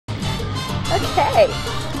Okay.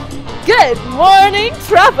 Good morning,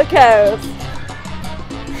 Tropicos.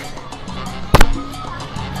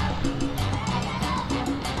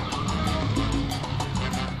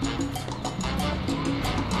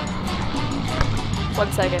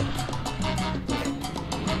 One second.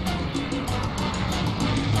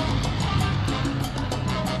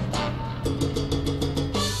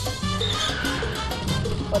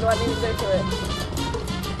 What do I need to do to it?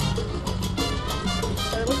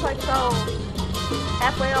 It looks like it's all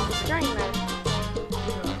halfway off the screen there.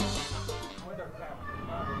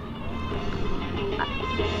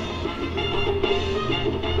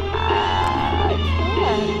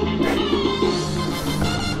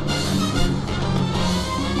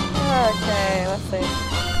 Okay, let's see.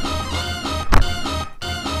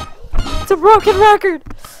 It's a broken record!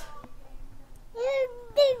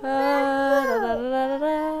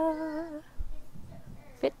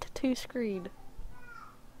 Fit to screen.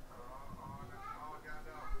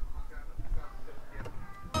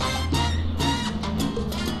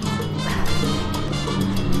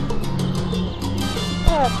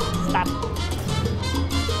 Stop.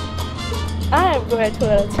 I am going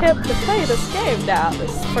to attempt to play this game now.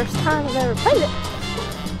 This is the first time I've ever played it.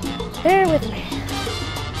 Bear with me.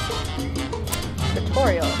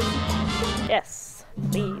 Tutorial. Yes,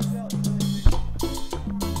 please.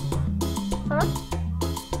 Huh?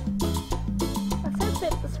 I said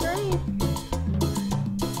fit the screen.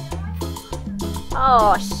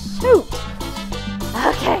 Oh, shoot.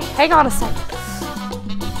 Okay, hang on a second.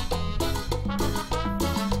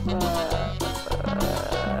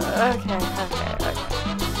 Okay.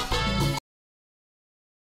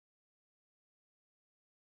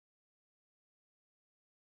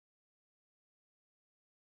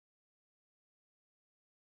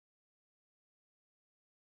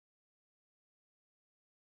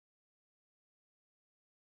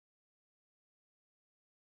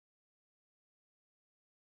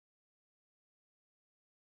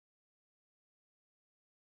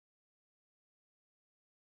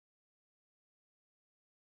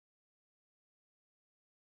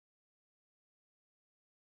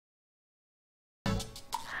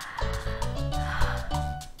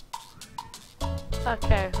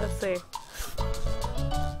 Okay, let's see.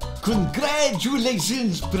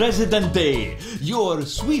 Congratulations, Presidente! Your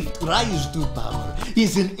swift rise to power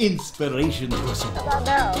is an inspiration to us all. How about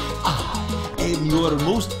now? And your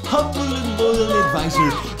most humble and loyal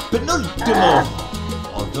advisor, Penultimo.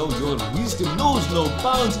 Although your wisdom knows no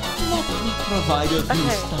bounds, let me provide a few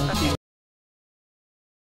starting.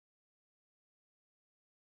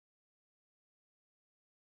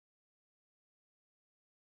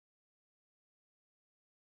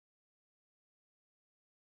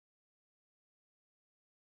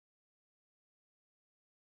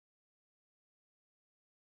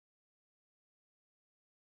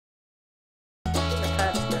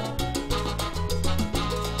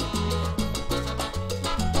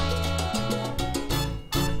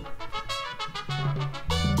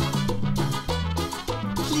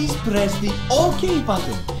 Please press the OK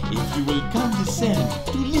button if you will condescend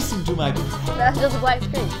to listen to my... That's just a black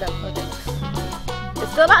screen. No, okay.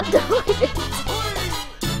 It's still not doing it.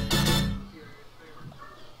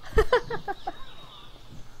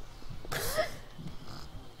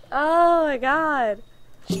 Oh my god.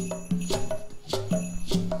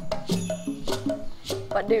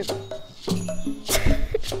 What do?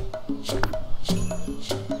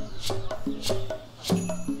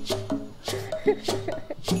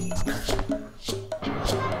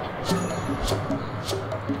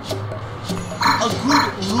 A good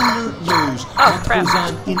ruler knows what goes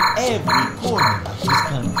on in every corner of his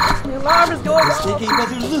country. The alarm is going Let's off. take a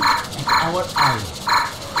better look at our island.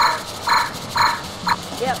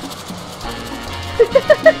 Yep.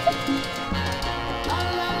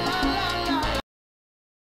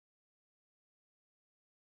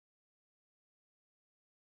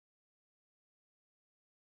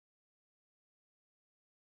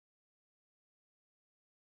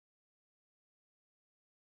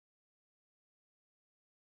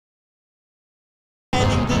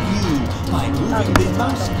 Adding the view by moving the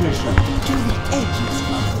mouse cursor to the edges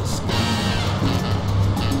of the screen.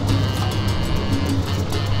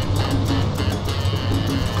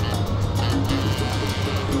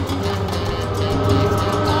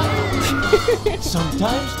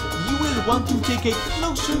 Sometimes you will want to take a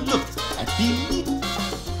closer look at the meat.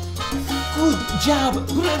 Good job,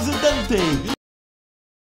 Presidente!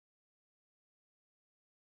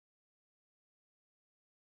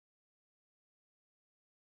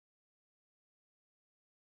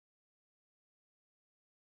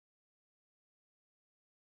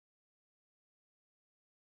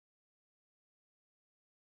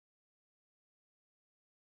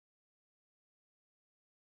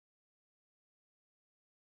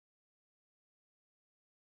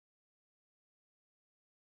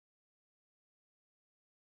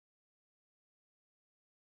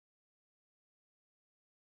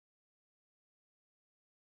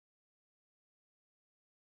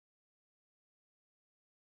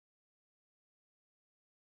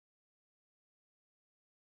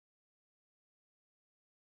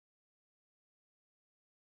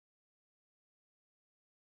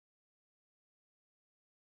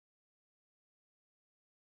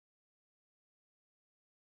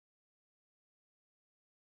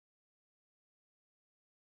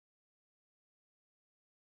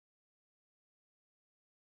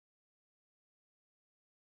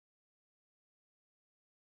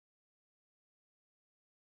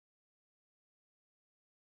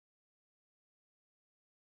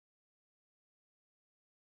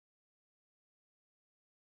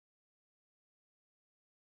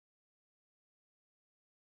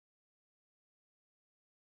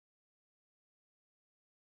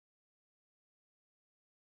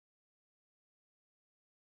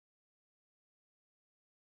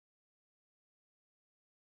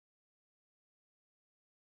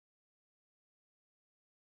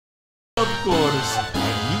 Of course,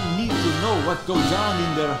 and you need to know what goes on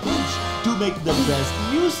in their heads to make the best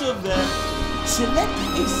use of them. Select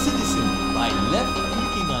a citizen by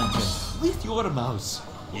left-clicking on them with your mouse.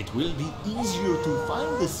 It will be easier to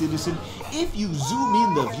find the citizen if you zoom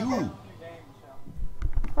in the view.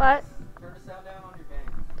 What?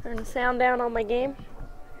 Turn the sound down on my game.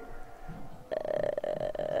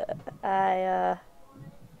 I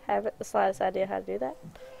haven't the slightest idea how to do that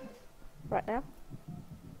right now.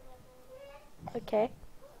 Okay.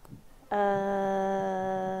 You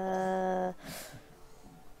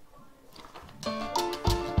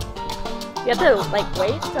have to like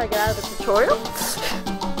wait till I get out of the tutorial.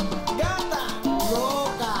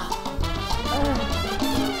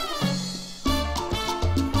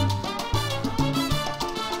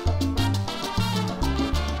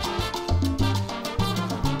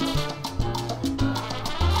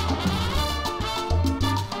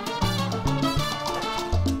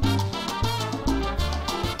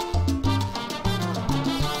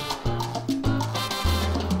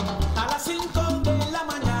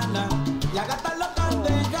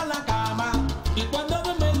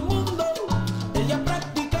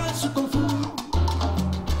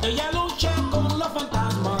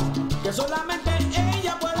 Solamente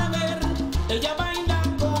ella puede ver, ella baila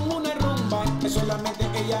con una rumba que solamente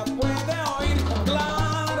ella puede oír.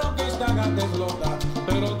 Claro que esta gata es loca,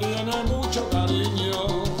 pero tiene mucho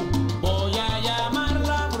cariño. Voy a llamar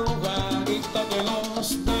la bruja de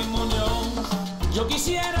los demonios. Yo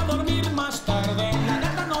quisiera dormir más tarde, la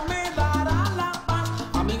gata no me dará la paz.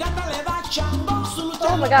 A mi gata le da chango su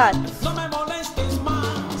lucha. Oh my God. No me molestes más.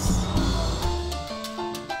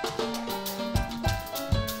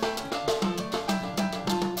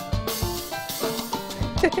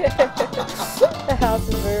 The house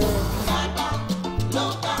is very weird.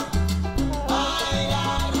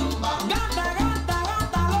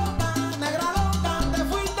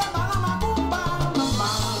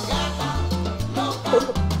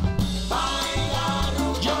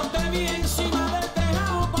 Yo te vi encima del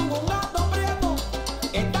tejado con un gato prieto.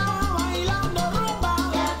 Estaba bailando rumba.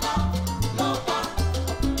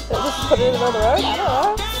 Just put it in the road? I don't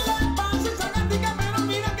know.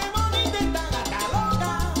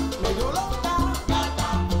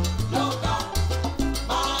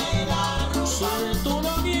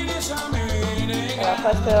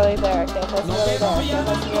 Press really there, okay, press really there, okay,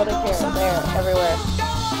 press really here, there, everywhere.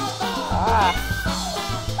 Ah.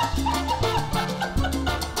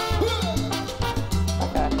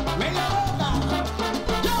 Okay.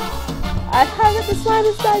 I haven't the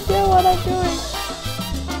slightest idea what I'm doing.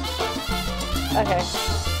 Okay.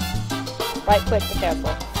 Right click to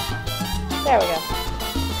cancel. There we go.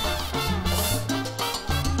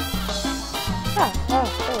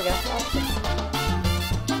 There we go.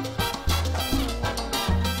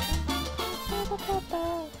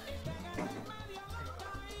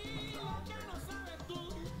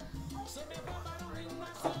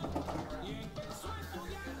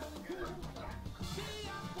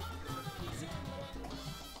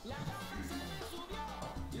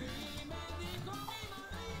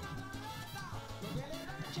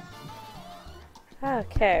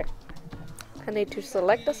 Okay, I need to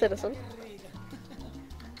select a citizen.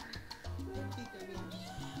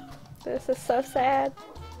 This is so sad.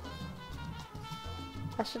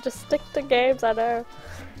 I should just stick to games I know.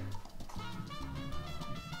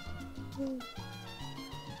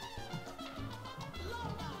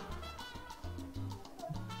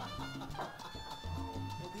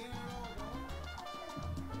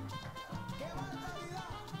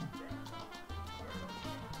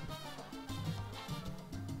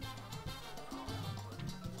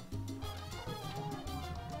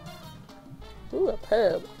 Ooh, a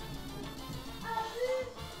pub.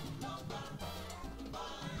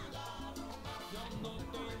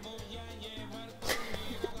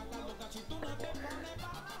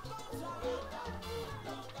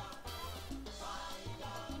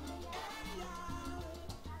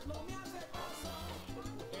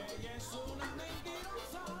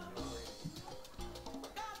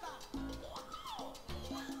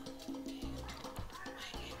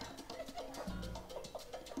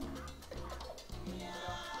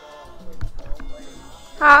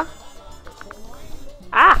 Huh?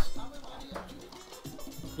 Ah!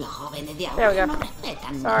 There we go.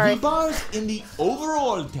 Sorry. The bars in the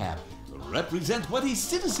overall tab represent what a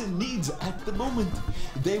citizen needs at the moment.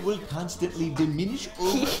 They will constantly diminish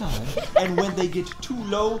over time, and when they get too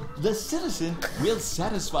low, the citizen will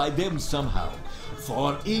satisfy them somehow.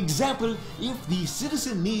 For example, if the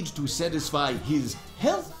citizen needs to satisfy his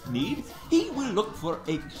health need, he will look for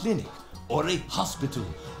a clinic or a hospital,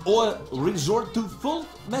 or resort to full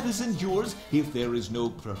medicine cures if there is no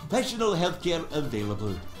professional healthcare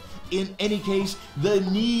available. In any case, the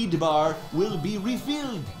need bar will be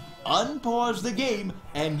refilled. Unpause the game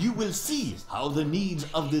and you will see how the needs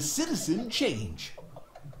of the citizen change.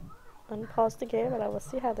 Unpause the game and I will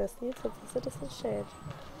see how the needs of the citizens change.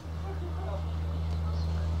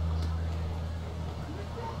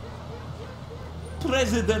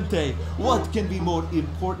 Presidente, what can be more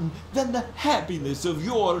important than the happiness of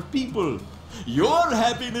your people? Your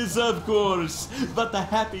happiness, of course, but the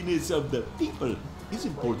happiness of the people is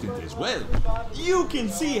important as well. You can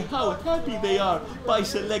see how happy they are by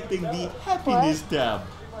selecting the Happiness tab.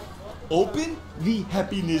 Open the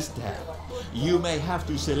Happiness tab. You may have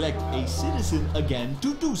to select a citizen again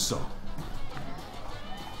to do so.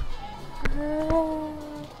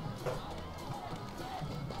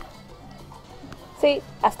 See,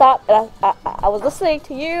 I stopped and I was listening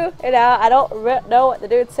to you, and I don't know what the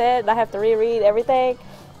dude said, and I have to reread everything.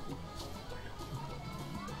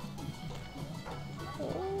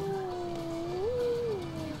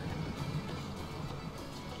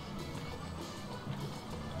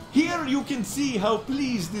 Here you can see how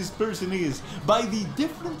pleased this person is by the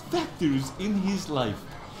different factors in his life.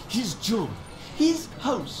 His job, his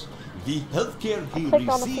house, the healthcare he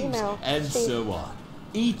receives, and so on.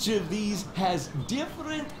 Each of these has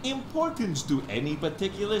different importance to any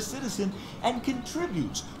particular citizen and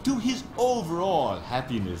contributes to his overall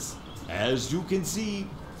happiness. As you can see,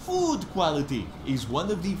 food quality is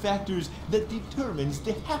one of the factors that determines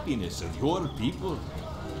the happiness of your people.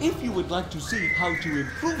 If you would like to see how to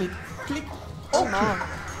improve it, click OK.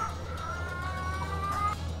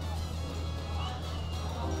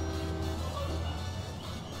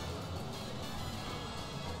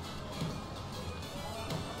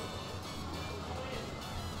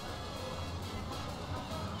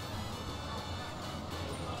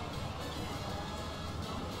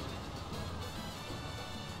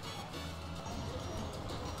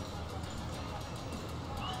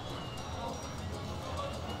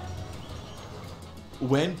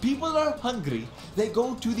 When people are hungry, they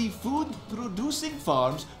go to the food-producing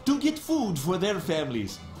farms to get food for their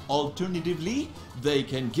families. Alternatively, they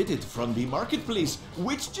can get it from the marketplace,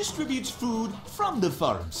 which distributes food from the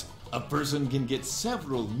farms. A person can get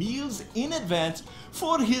several meals in advance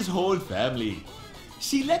for his whole family.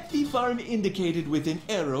 Select the farm indicated with an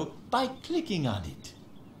arrow by clicking on it.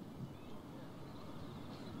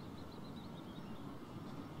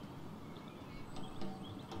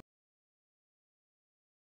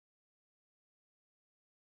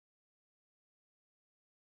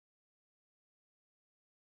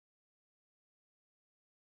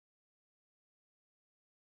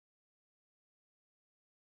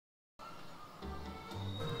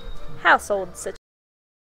 Household situation.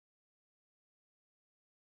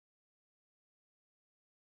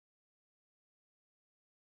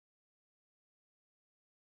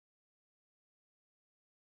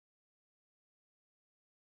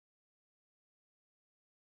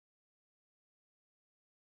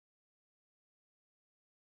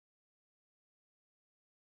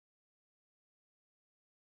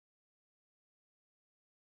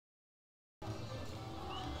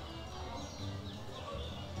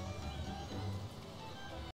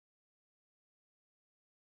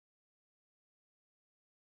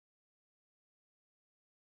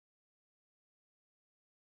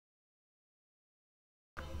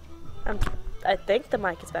 I think the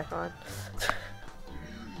mic is back on.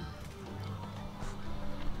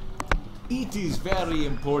 It is very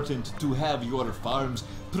important to have your farms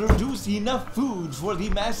produce enough food for the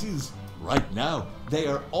masses. Right now, they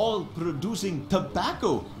are all producing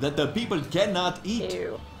tobacco that the people cannot eat.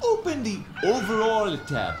 Ew. Open the Overall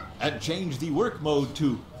tab and change the work mode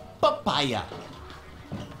to Papaya.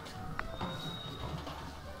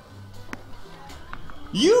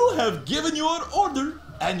 You have given your order,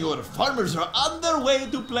 and your farmers are on their way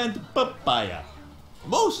to plant papaya.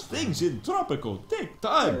 Most things in Tropico take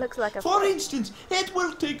time. It looks like a For instance, it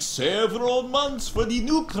will take several months for the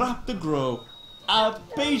new crop to grow. A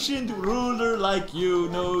patient ruler like you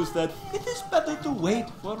knows that it is better to wait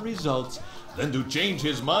for results than to change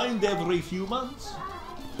his mind every few months.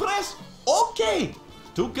 Press OK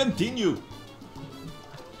to continue.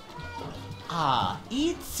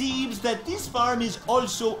 It seems that this farm is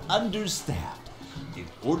also understaffed. In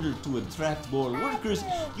order to attract more workers,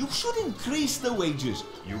 you should increase the wages.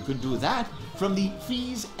 You can do that from the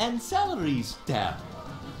Fees and Salaries tab.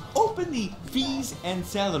 Open the Fees and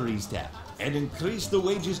Salaries tab and increase the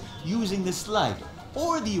wages using the slide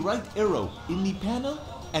or the right arrow in the panel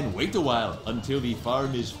and wait a while until the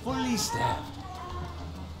farm is fully staffed.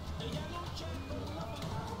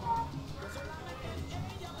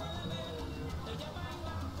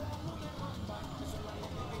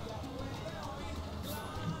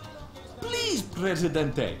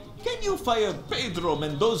 Presidente, can you fire Pedro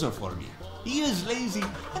Mendoza for me? He is lazy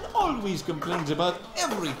and always complains about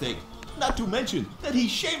everything. Not to mention that he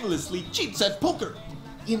shamelessly cheats at poker.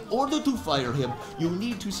 In order to fire him, you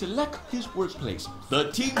need to select his workplace,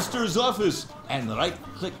 the Teamster's office, and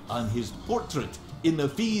right-click on his portrait in the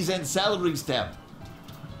Fees and Salaries tab.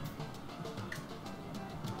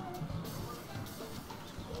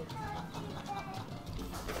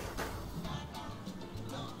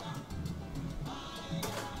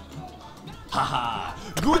 Haha!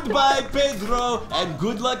 Goodbye, Pedro, and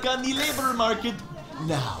good luck on the labor market.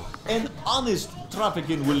 Now, an honest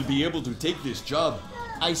Tropican will be able to take this job.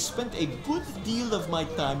 I spent a good deal of my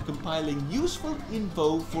time compiling useful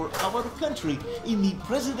info for our country in the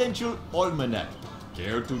Presidential Almanac.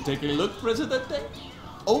 Care to take a look, Presidente?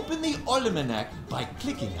 Open the Almanac by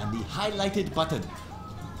clicking on the highlighted button.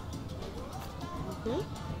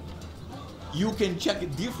 You can check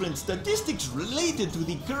different statistics related to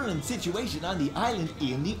the current situation on the island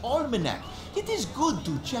in the Almanac. It is good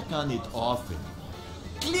to check on it often.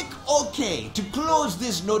 Click OK to close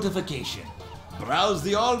this notification. Browse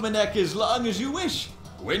the Almanac as long as you wish.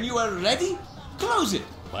 When you are ready, close it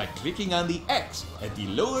by clicking on the X at the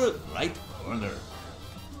lower right corner.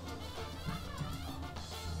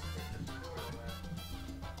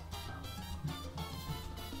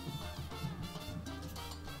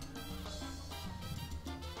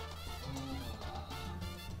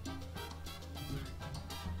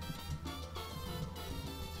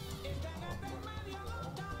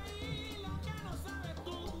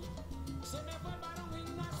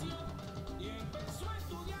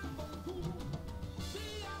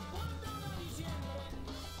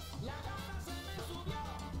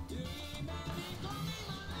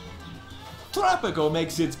 Tropico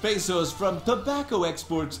makes its pesos from tobacco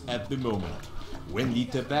exports at the moment. When the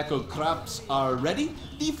tobacco crops are ready,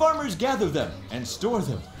 the farmers gather them and store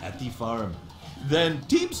them at the farm. Then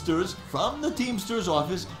Teamsters from the Teamsters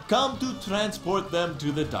office come to transport them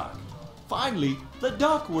to the dock. Finally, the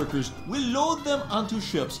dock workers will load them onto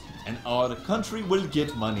ships and our country will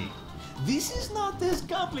get money. This is not as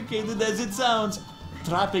complicated as it sounds.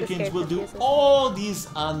 Tropicans will do all this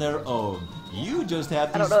on their own. You just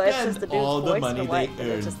have to spend all the money they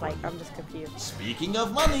earn. I'm just confused. Speaking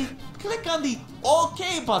of money, click on the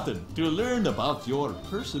OK button to learn about your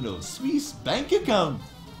personal Swiss bank account.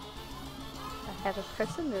 I have a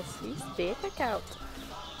personal Swiss bank account.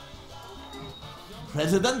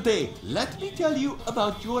 Presidente, let me tell you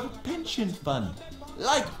about your pension fund.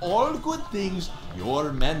 Like all good things,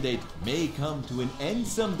 your mandate may come to an end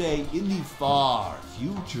someday in the far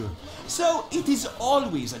future. So it is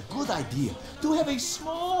always a good idea to have a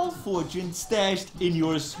small fortune stashed in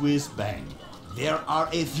your Swiss bank. There are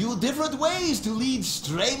a few different ways to lead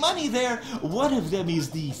stray money there. One of them is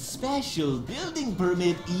the special building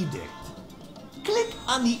permit edict. Click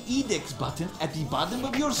on the edicts button at the bottom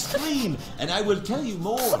of your screen and I will tell you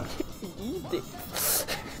more.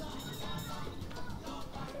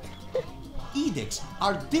 Edicts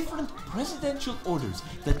are different presidential orders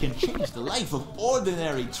that can change the life of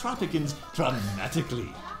ordinary Tropicans dramatically.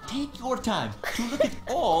 Take your time to look at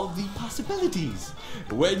all the possibilities.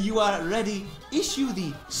 When you are ready, issue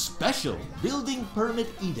the Special Building Permit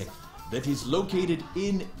Edict that is located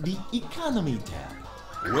in the Economy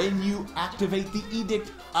tab. When you activate the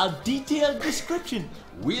edict, a detailed description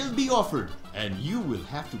will be offered and you will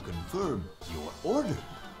have to confirm your order.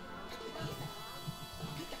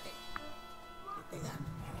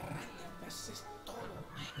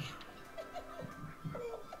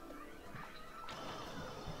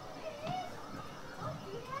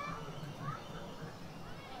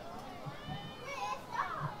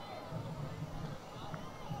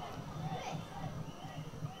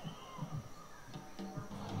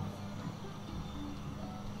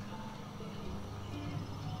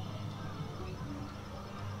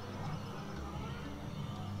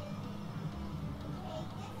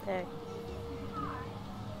 Okay.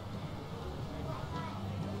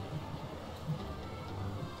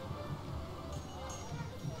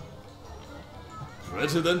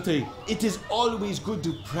 Presidente, it is always good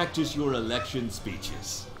to practice your election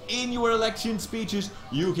speeches. In your election speeches,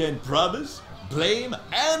 you can promise, blame,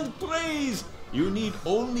 and praise. You need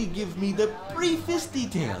only give me the briefest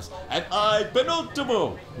details, and I,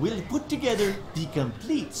 Penultimo, will put together the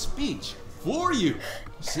complete speech for you.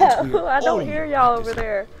 Since we are I don't only hear y'all over practicing,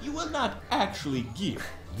 there. you will not actually give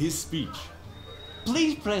this speech.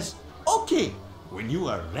 Please press OK when you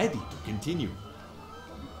are ready to continue.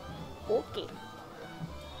 Okay.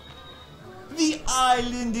 The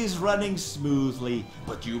island is running smoothly,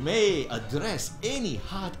 but you may address any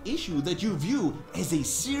hot issue that you view as a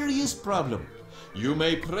serious problem. You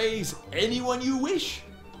may praise anyone you wish.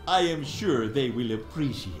 I am sure they will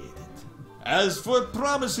appreciate it. As for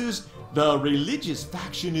promises, the religious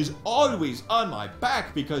faction is always on my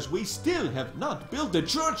back because we still have not built a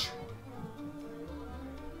church.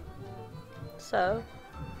 So.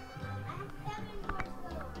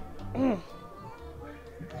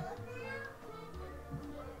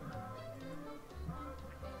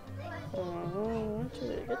 Want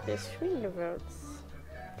to get these screen votes.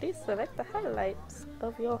 Please select the highlights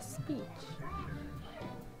of your speech.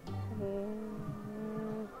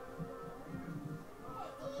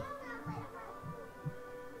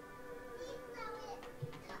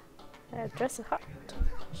 Address a heart.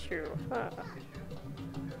 Sure. Huh.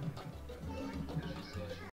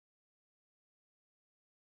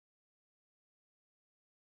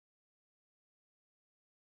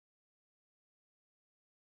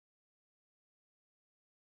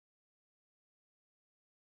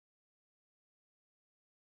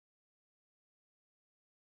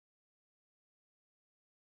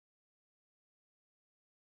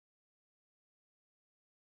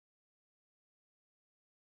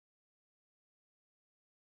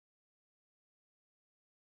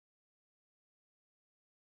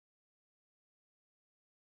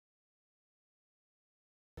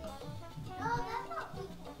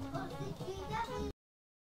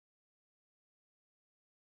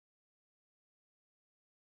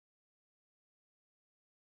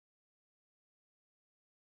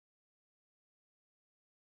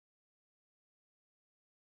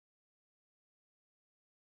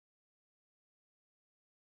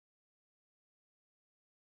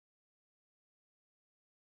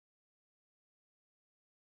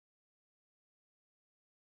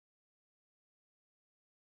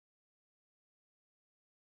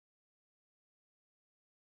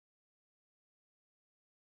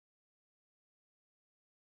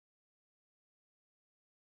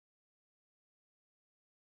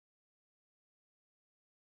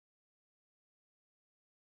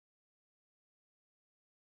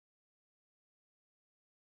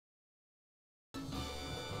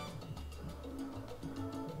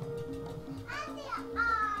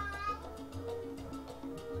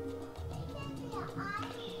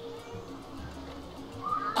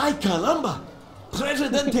 Ay caramba!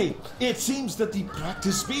 Presidente, it seems that the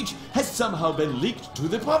practice speech has somehow been leaked to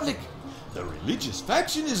the public. The religious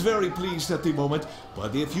faction is very pleased at the moment,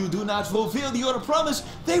 but if you do not fulfill your promise,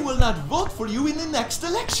 they will not vote for you in the next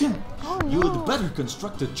election. Oh, no. You'd better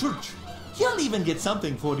construct a church. You'll even get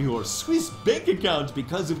something for your Swiss bank account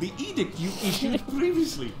because of the edict you issued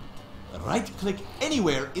previously. Right-click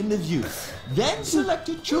anywhere in the view, then select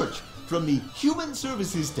a church from the Human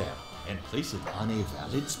Services tab and place it on a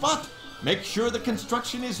valid spot. Make sure the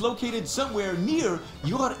construction is located somewhere near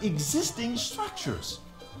your existing structures.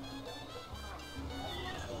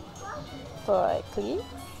 Right click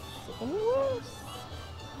anywhere.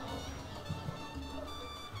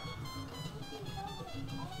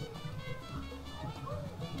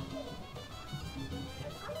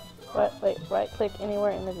 Right click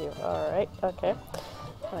anywhere in the view. Alright, okay.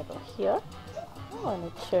 I'm gonna go here. Oh, in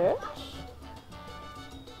the church.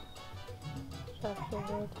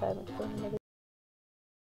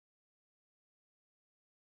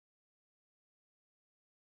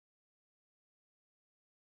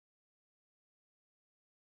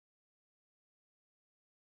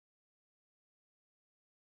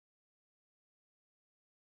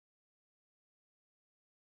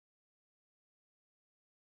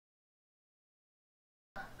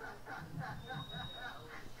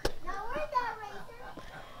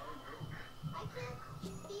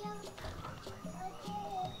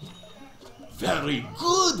 Very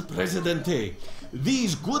good, Presidente.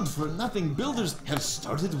 These good-for-nothing builders have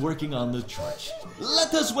started working on the church.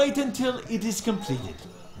 Let us wait until it is completed.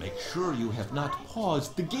 Make sure you have not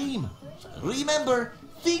paused the game. Remember,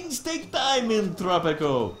 things take time in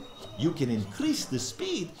Tropico. You can increase the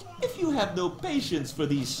speed if you have no patience for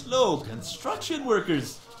these slow construction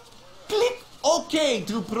workers. Click OK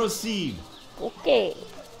to proceed. Okay.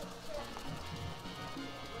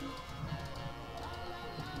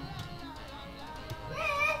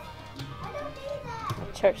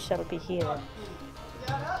 The church shall be here.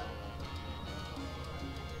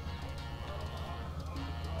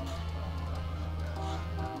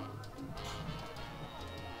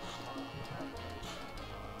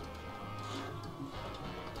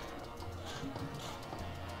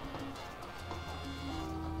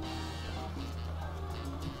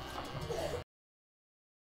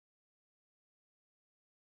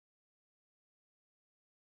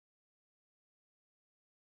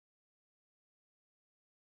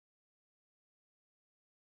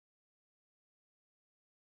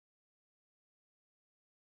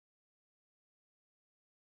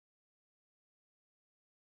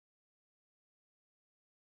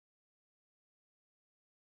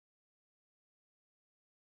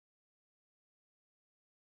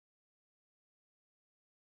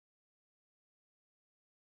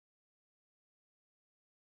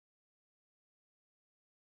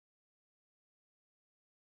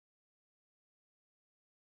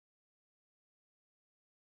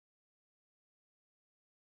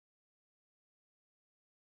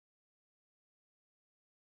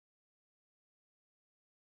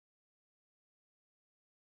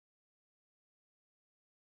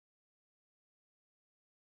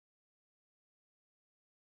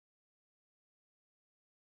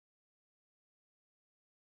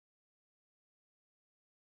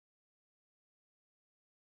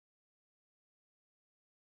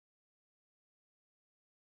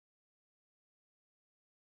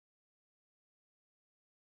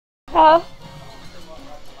 Huh?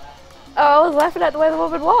 Oh, I was laughing at the way the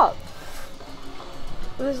woman walked.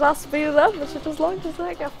 There's not speeding up, but she just looked just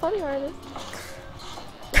like how funny it is.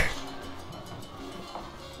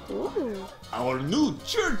 Ooh. Our new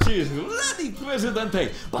church is ready,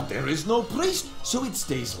 Presidente, but there is no priest, so it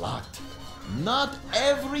stays locked. Not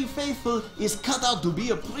every faithful is cut out to be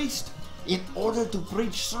a priest. In order to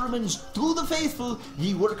preach sermons to the faithful,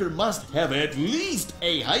 the worker must have at least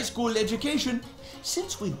a high school education.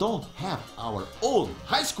 Since we don't have our own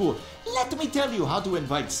high school, let me tell you how to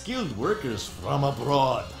invite skilled workers from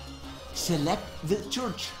abroad. Select the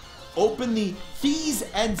church, open the Fees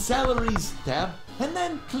and Salaries tab, and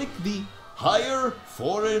then click the Hire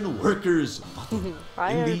Foreign Workers button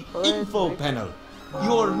in the info panel.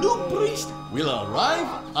 Your new priest will arrive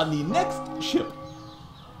on the next ship.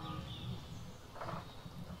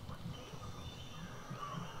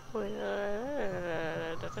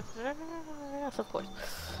 Yes, of course.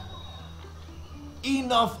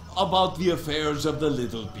 Enough about the affairs of the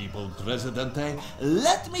little people, Presidente.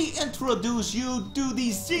 Let me introduce you to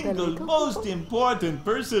the single most important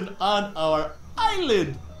person on our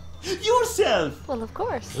island. Yourself. Well, of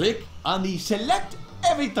course. Click on the Select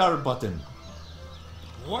Avatar button.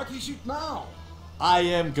 What is it now? I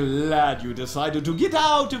am glad you decided to get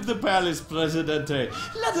out of the palace, Presidente.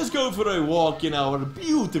 Let us go for a walk in our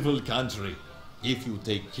beautiful country. If you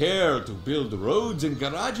take care to build roads and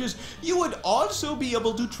garages, you would also be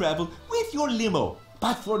able to travel with your limo.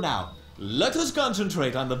 But for now, let us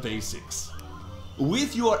concentrate on the basics.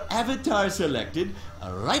 With your avatar selected,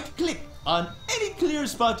 right-click on any clear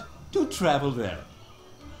spot to travel there.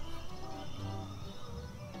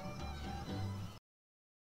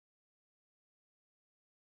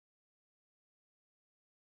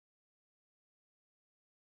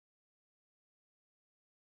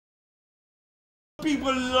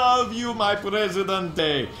 People love you, my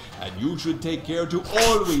Presidente, and you should take care to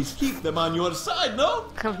always keep them on your side, no?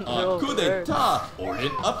 A coup d'etat or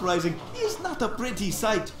an uprising is not a pretty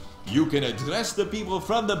sight. You can address the people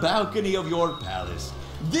from the balcony of your palace.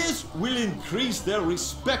 This will increase their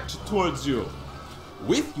respect towards you.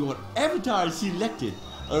 With your avatar selected,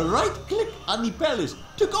 right-click on the palace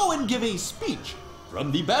to go and give a speech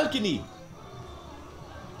from the balcony.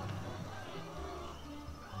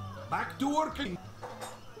 Back to working.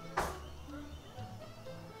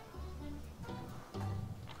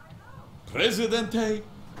 Presidente,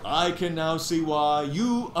 I can now see why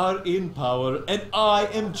you are in power and I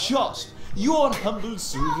am just your humble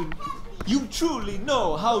servant. You truly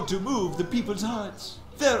know how to move the people's hearts.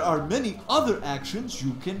 There are many other actions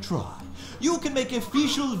you can try. You can make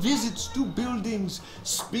official visits to buildings,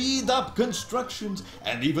 speed up constructions,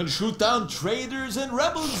 and even shoot down traitors and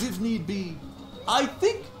rebels if need be. I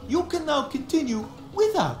think you can now continue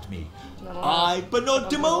without me. I,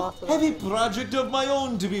 Penultimo, have a project of my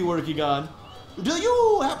own to be working on. Do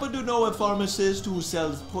you happen to know a pharmacist who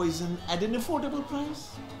sells poison at an affordable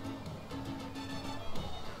price?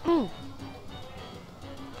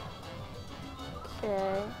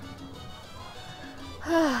 Okay.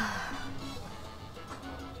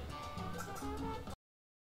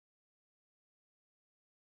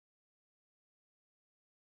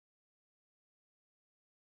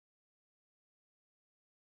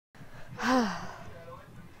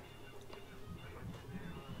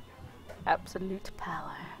 Absolute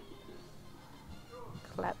power.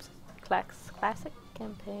 Classic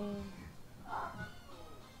campaign.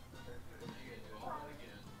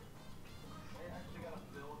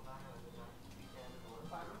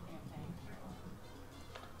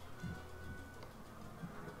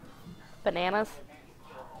 Bananas.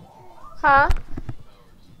 Huh?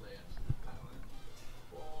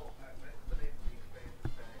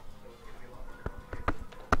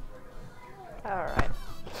 Alright.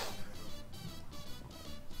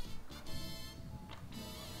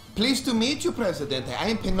 Pleased to meet you, Presidente. I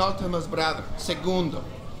am Penultimo's brother, Segundo.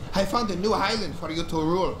 I found a new island for you to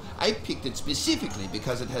rule. I picked it specifically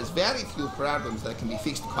because it has very few problems that can be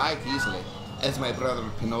fixed quite easily. As my brother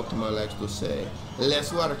Penultimo likes to say,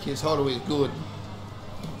 less work is always good.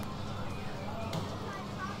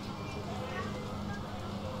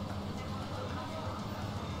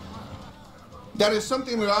 There is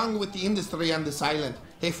something wrong with the industry on this island.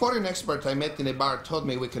 A foreign expert I met in a bar told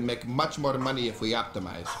me we can make much more money if we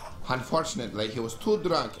optimize. Unfortunately, he was too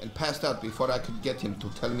drunk and passed out before I could get him to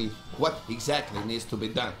tell me what exactly needs to be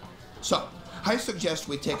done. So, I suggest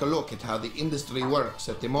we take a look at how the industry works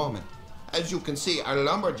at the moment. As you can see, our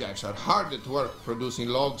lumberjacks are hard at work producing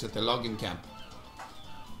logs at the logging camp.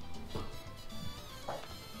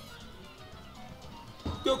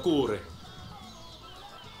 Che occorre?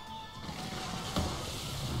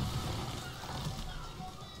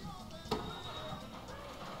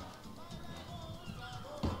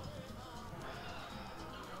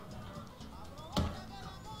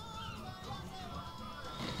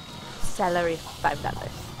 salary $5.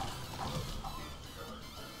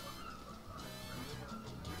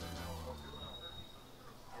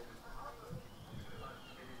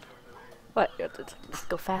 What? Let's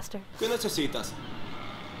go faster. ¿Qué necesitas?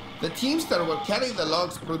 The teamster will carry the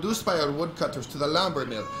logs produced by our woodcutters to the lumber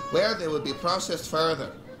mill, where they will be processed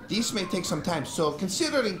further. These may take some time, so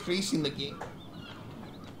consider increasing the game.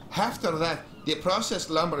 After that, the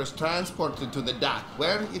processed lumber is transported to the dock,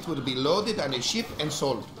 where it will be loaded on a ship and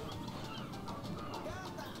sold.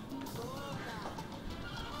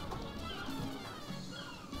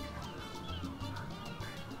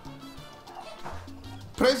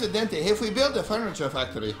 Presidente, if we build a furniture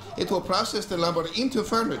factory, it will process the lumber into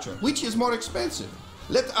furniture, which is more expensive.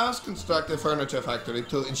 Let us construct a furniture factory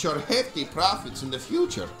to ensure hefty profits in the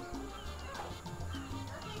future.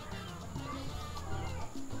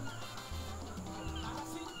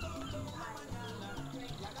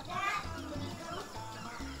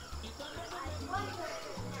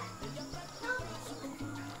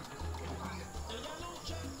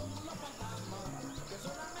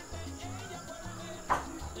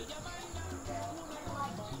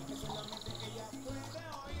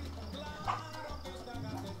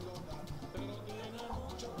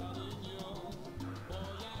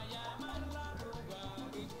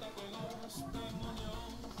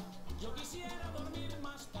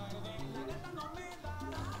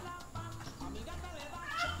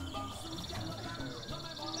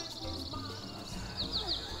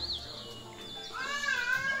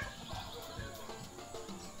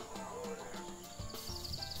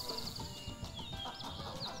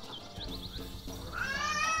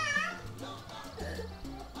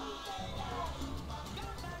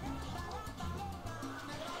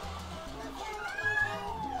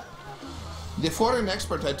 The foreign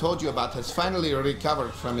expert I told you about has finally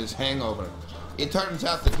recovered from his hangover. It turns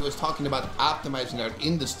out that he was talking about optimizing our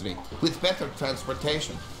industry with better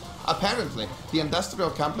transportation. Apparently, the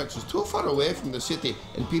industrial complex is too far away from the city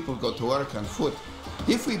and people go to work on foot.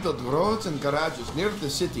 If we build roads and garages near the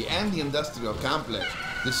city and the industrial complex,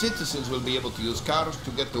 the citizens will be able to use cars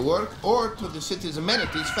to get to work or to the city's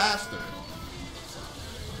amenities faster.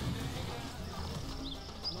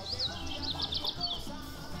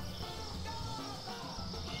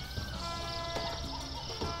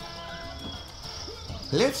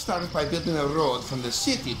 Let's start by building a road from the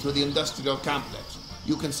city to the industrial complex.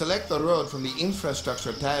 You can select the road from the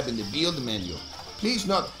Infrastructure tab in the Build menu. Please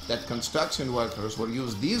note that construction workers will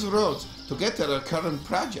use these roads to get to their current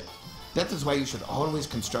project. That is why you should always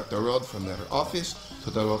construct a road from their office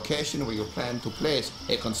to the location where you plan to place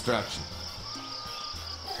a construction.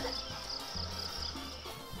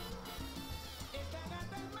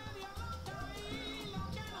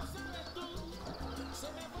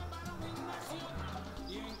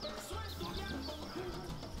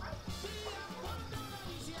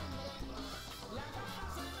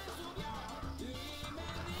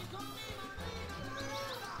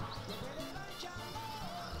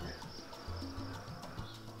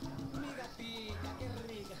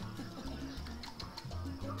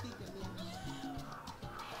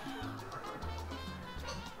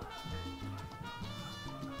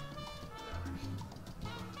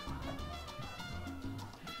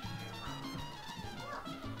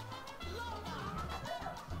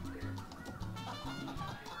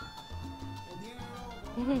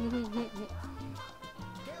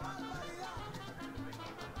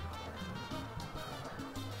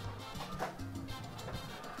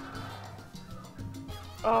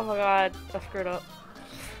 Oh my god, I screwed up.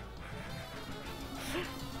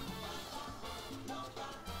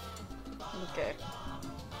 Okay.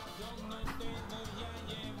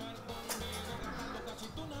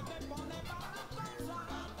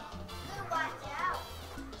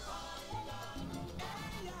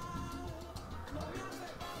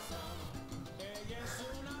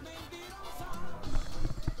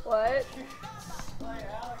 What? Like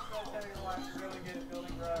Alex was telling me why I'm really good at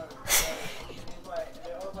building roads. He's like, I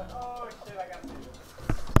was like, oh shit, I gotta do this.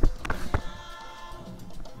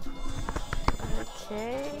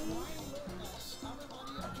 Okay.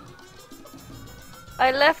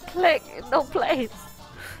 I left click, no place.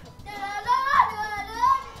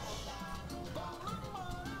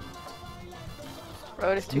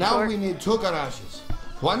 Road is too Now short. we need two garages.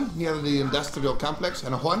 One near the industrial complex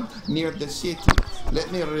and one near the city.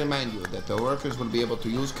 Let me remind you that the workers will be able to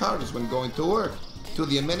use cars when going to work, to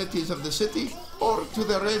the amenities of the city, or to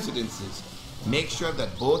their residences. Make sure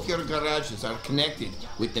that both your garages are connected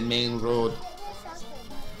with the main road.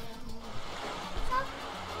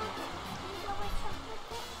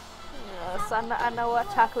 Yes, I know what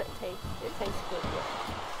chocolate tastes. It tastes good. Yeah.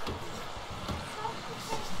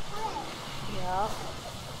 Yep.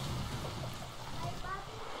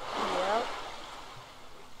 Yep.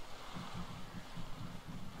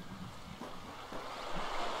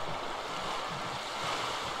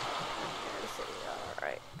 Let's see.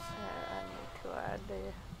 Alright. I need to add the...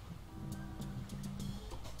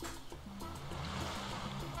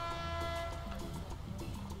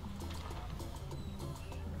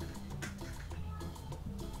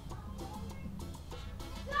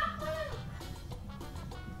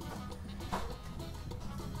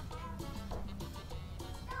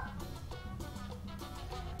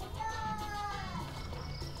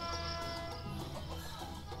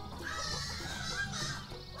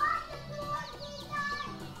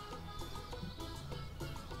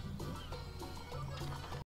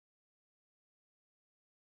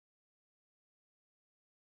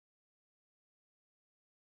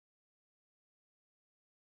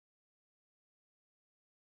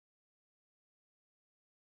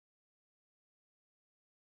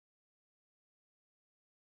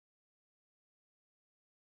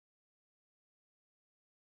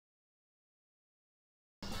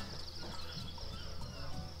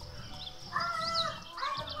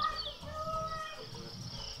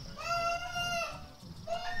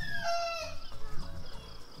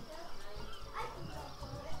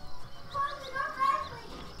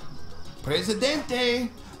 Presidente,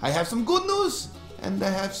 I have some good news and I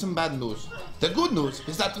have some bad news. The good news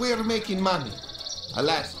is that we are making money.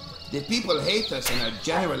 Alas, the people hate us and are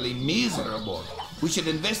generally miserable. We should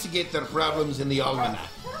investigate their problems in the almanac.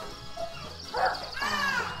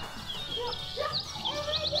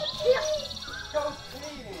 Go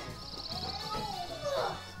Peyton.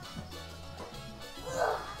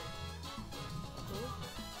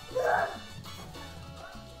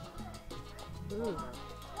 Ooh.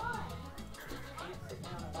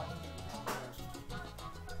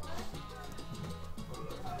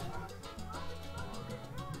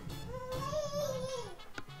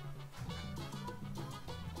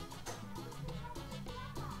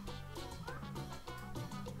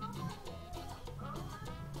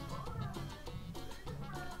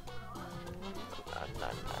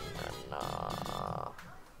 No.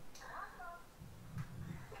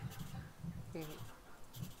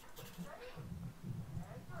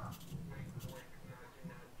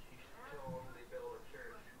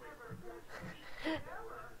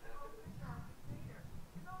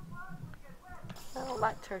 I don't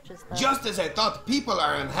like churches though. Just as I thought people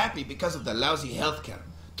are unhappy because of the lousy healthcare.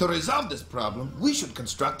 To resolve this problem, we should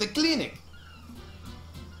construct a clinic.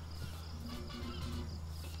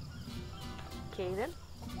 Okay then.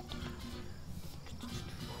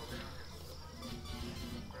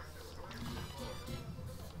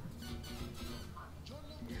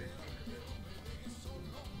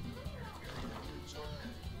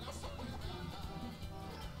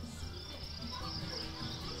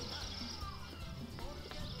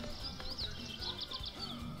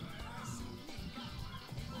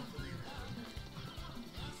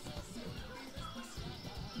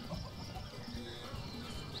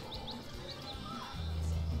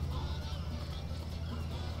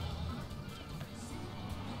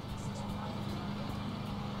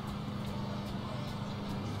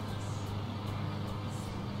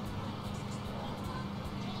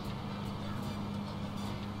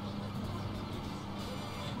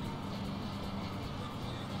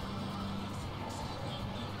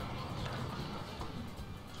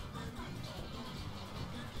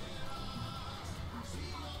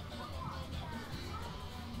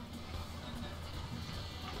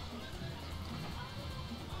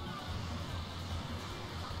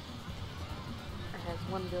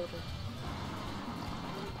 One builder.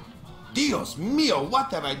 Dios mío,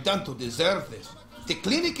 what have I done to deserve this? The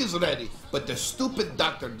clinic is ready, but the stupid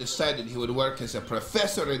doctor decided he would work as a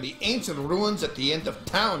professor in the ancient ruins at the end of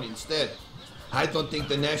town instead. I don't think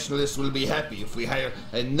the nationalists will be happy if we hire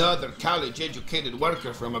another college-educated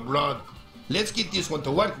worker from abroad. Let's get this one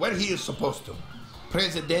to work where he is supposed to.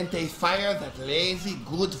 Presidente, fire that lazy,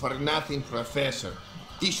 good-for-nothing professor.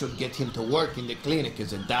 This should get him to work in the clinic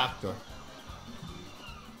as a doctor.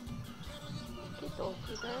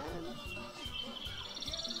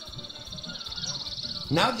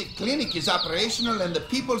 Now the clinic is operational and the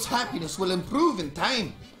people's happiness will improve in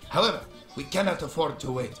time. However, we cannot afford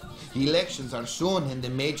to wait. Elections are soon and the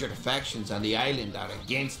major factions on the island are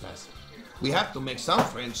against us. We have to make some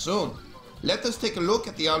friends soon. Let us take a look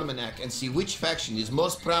at the almanac and see which faction is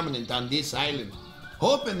most prominent on this island.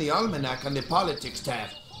 Open the almanac on the politics tab.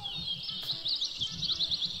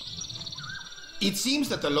 It seems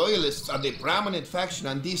that the loyalists are the prominent faction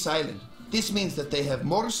on this island. This means that they have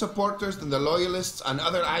more supporters than the loyalists on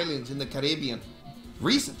other islands in the Caribbean.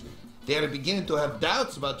 Recently, They are beginning to have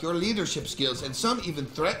doubts about your leadership skills, and some even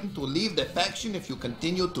threaten to leave the faction if you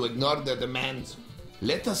continue to ignore their demands.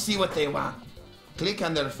 Let us see what they want. Click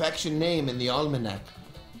on their faction name in the almanac.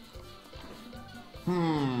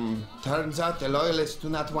 Turns out the loyalists do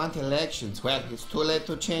not want elections. Well, it's too late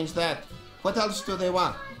to change that. What else do they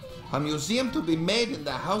want? A museum to be made in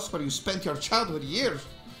the house where you spent your childhood years.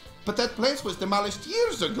 But that place was demolished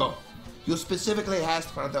years ago. You specifically asked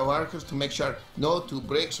for the workers to make sure no two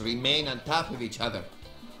bricks remain on top of each other.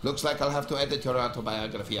 Looks like I'll have to edit your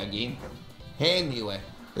autobiography again. Anyway,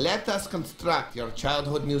 let us construct your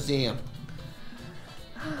childhood museum.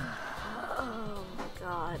 Oh my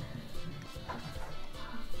god.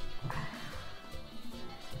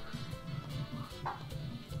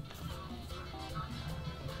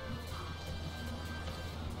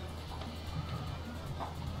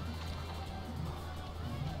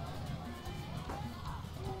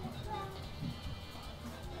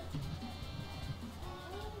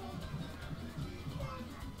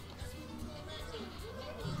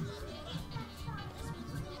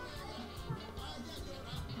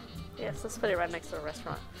 Yes, let's put it right next to a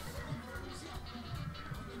restaurant.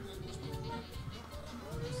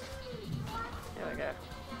 There we go.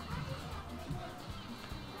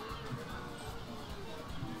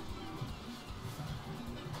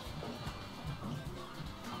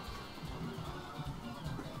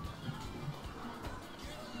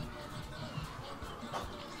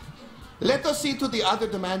 Let us see to the other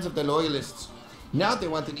demands of the loyalists. Now they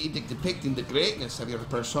want an edict depicting the greatness of your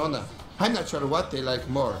persona. I'm not sure what they like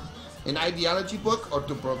more. An ideology book or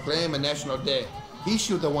to proclaim a national day?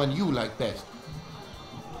 Issue the one you like best.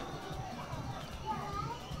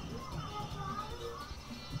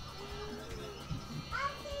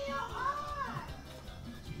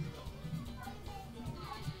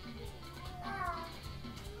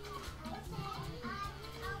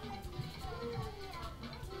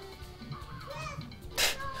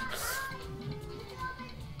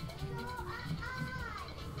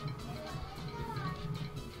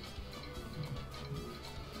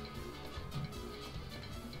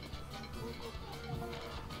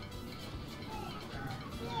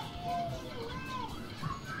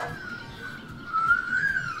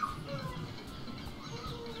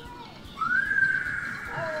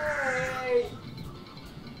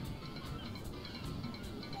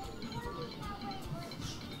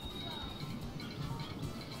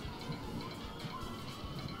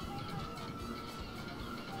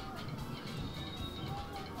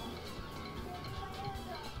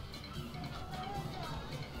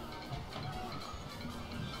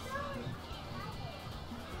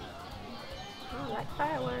 Oh, like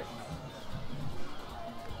fireworks.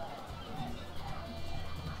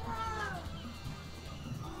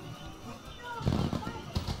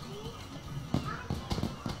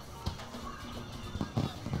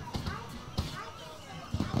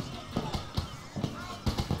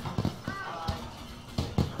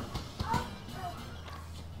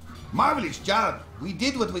 Marvelous job! We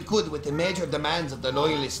did what we could with the major demands of the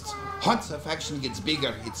loyalists. Once a faction gets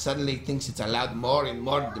bigger, it suddenly thinks it's allowed more and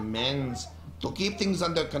more demands. To keep things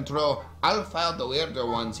under control, I'll file the weirder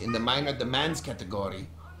ones in the minor demands category.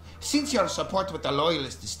 Since your support with the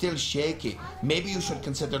loyalists is still shaky, maybe you should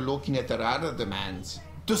consider looking at their other demands.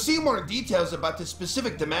 To see more details about the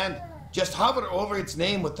specific demand, just hover over its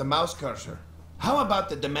name with the mouse cursor. How about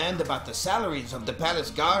the demand about the salaries of the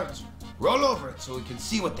palace guards? Roll over it so we can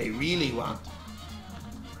see what they really want.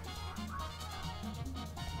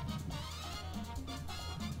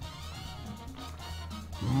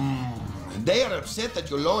 They are upset that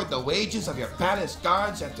you lowered the wages of your palace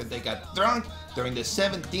guards after they got drunk during the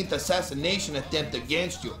 17th assassination attempt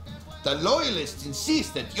against you. The loyalists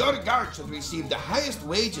insist that your guards should receive the highest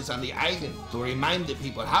wages on the island to remind the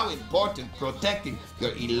people how important protecting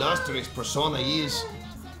your illustrious persona is.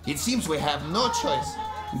 It seems we have no choice.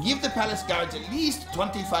 Give the palace guards at least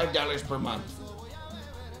 $25 per month.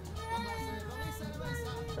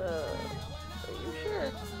 Are you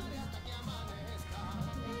sure?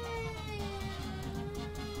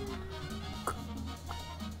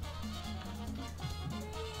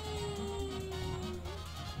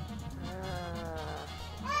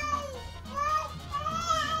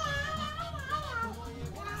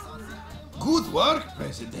 Good work,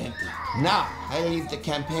 Presidente. Now, I leave the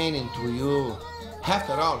campaigning to you.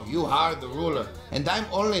 After all, you are the ruler, and I'm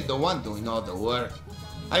only the one doing all the work.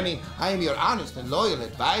 I mean, I am your honest and loyal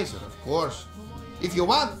advisor, of course. If you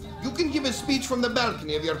want, you can give a speech from the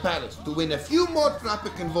balcony of your palace to win a few more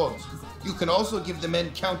Tropican votes. You can also give the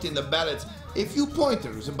men counting the ballots a few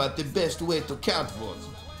pointers about the best way to count votes.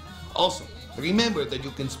 Also, Remember that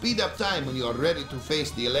you can speed up time when you are ready to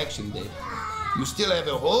face the election day. You still have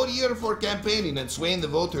a whole year for campaigning and swaying the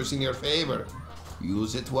voters in your favor.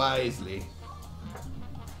 Use it wisely.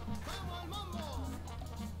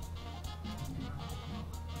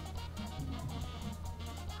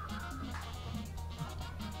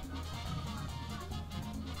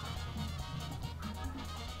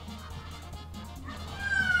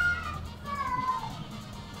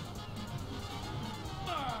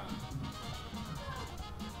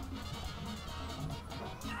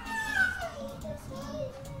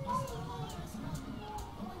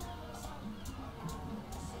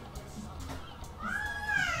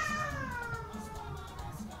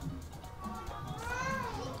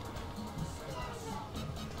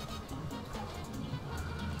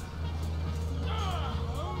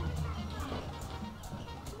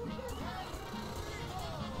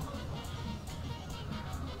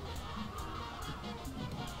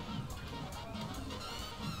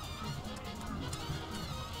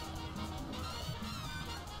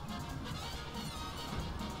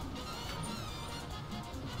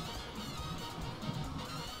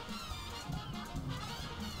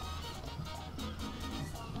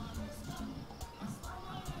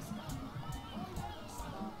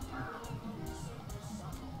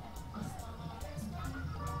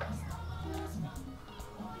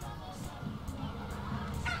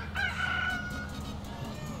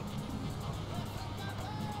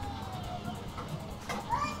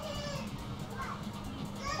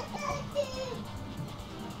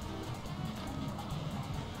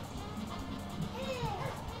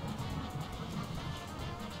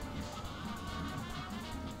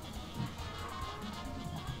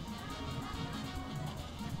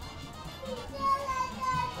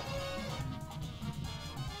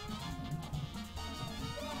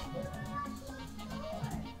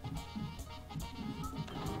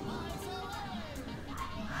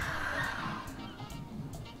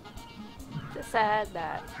 Just sad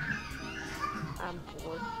that I'm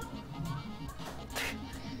bored.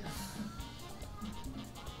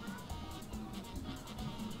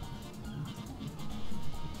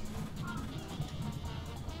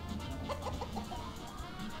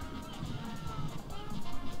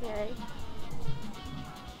 Okay.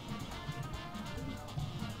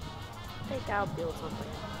 I think I'll build something.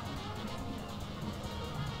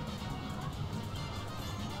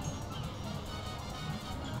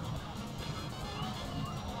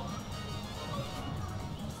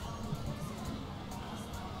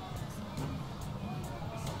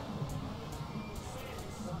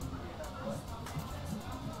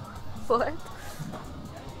 What?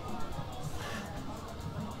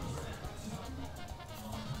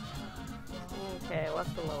 Okay, what's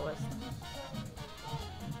the lowest?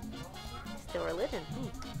 Still religion.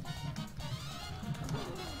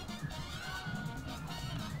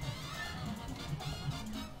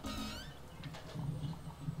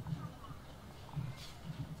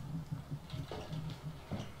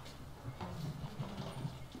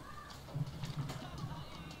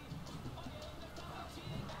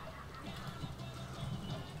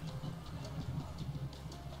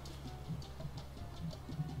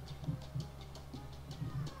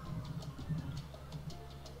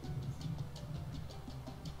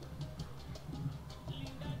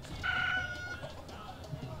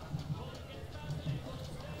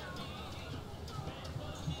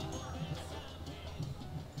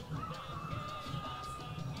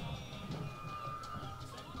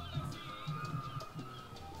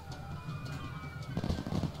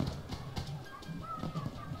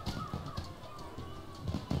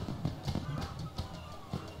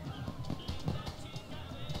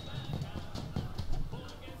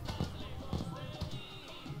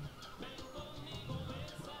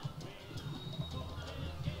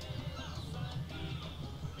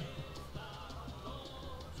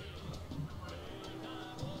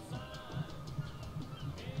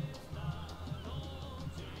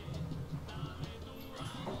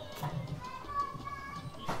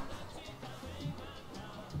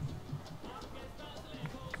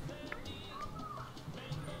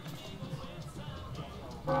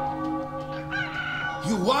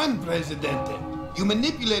 You won, Presidente. You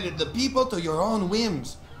manipulated the people to your own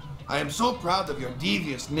whims. I am so proud of your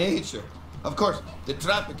devious nature. Of course, the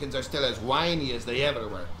Tropicans are still as whiny as they ever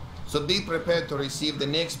were. So be prepared to receive the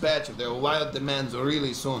next batch of their wild demands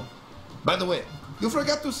really soon. By the way, you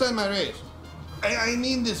forgot to sign my raise. I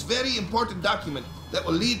mean this very important document that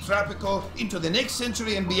will lead Tropico into the next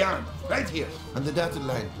century and beyond. Right here, on the dotted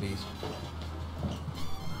line, please.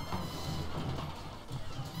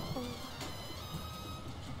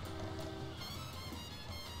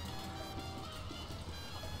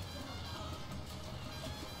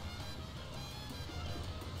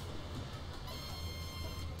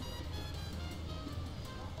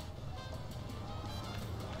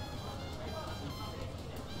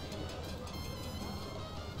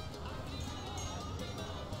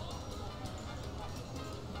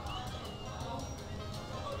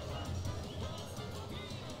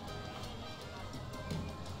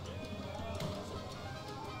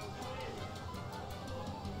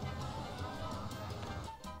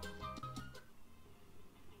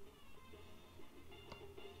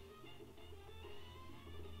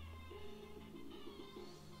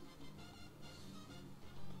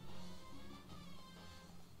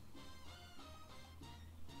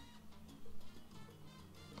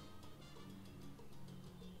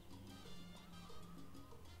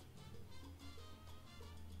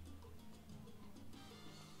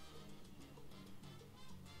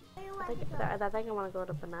 I think I want to go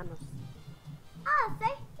to bananas. Oh, so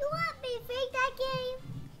you want me to play that game?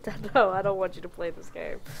 No, I don't want you to play this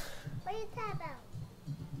game. What are you talking about?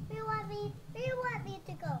 Where you want me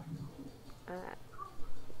to go?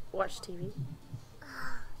 Watch TV.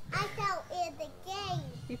 I fell in the game.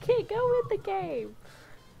 You can't go in the game.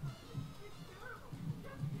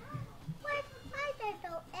 Why there's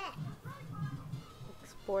no X?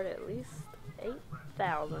 Export at least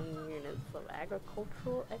 8,000 units of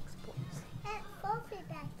agricultural exports. It's posted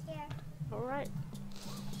back here. Alright.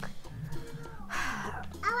 I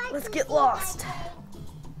like Let's to get see lost. that game.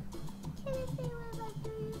 Can I see what I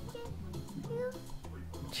do?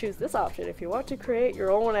 Choose this option if you want to create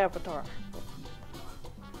your own avatar.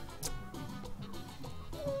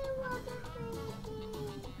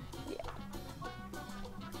 Yeah.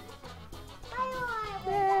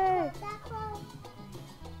 Yay!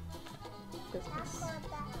 Business.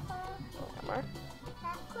 Glamour.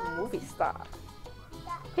 Movie star.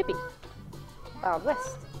 Hippie. Wild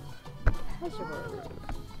West. Casual.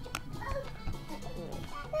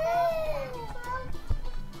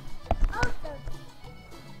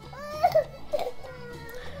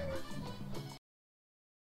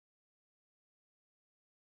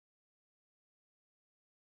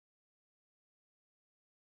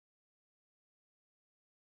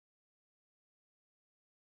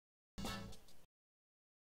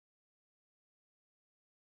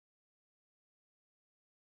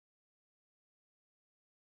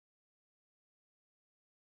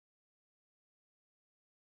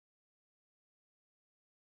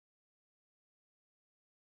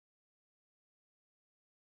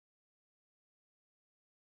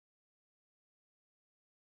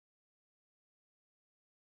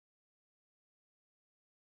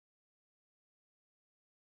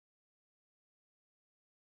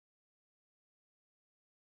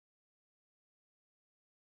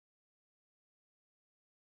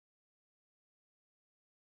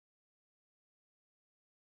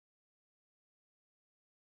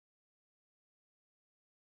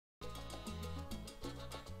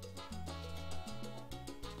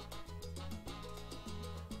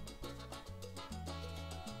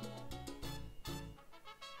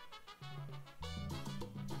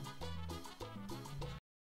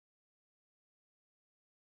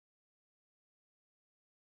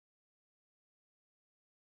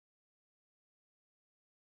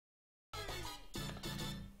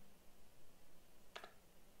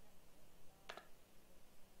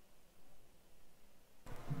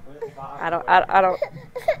 I don't.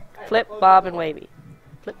 Flip, bob, and wavy.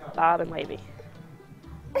 Flip, bob, and wavy.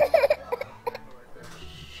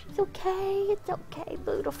 It's okay,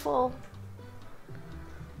 beautiful.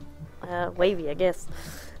 Wavy, I guess.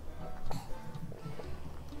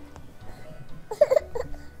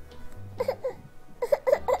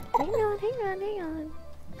 Hang on.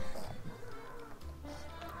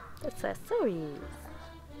 Accessories.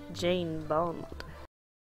 Jane Bond.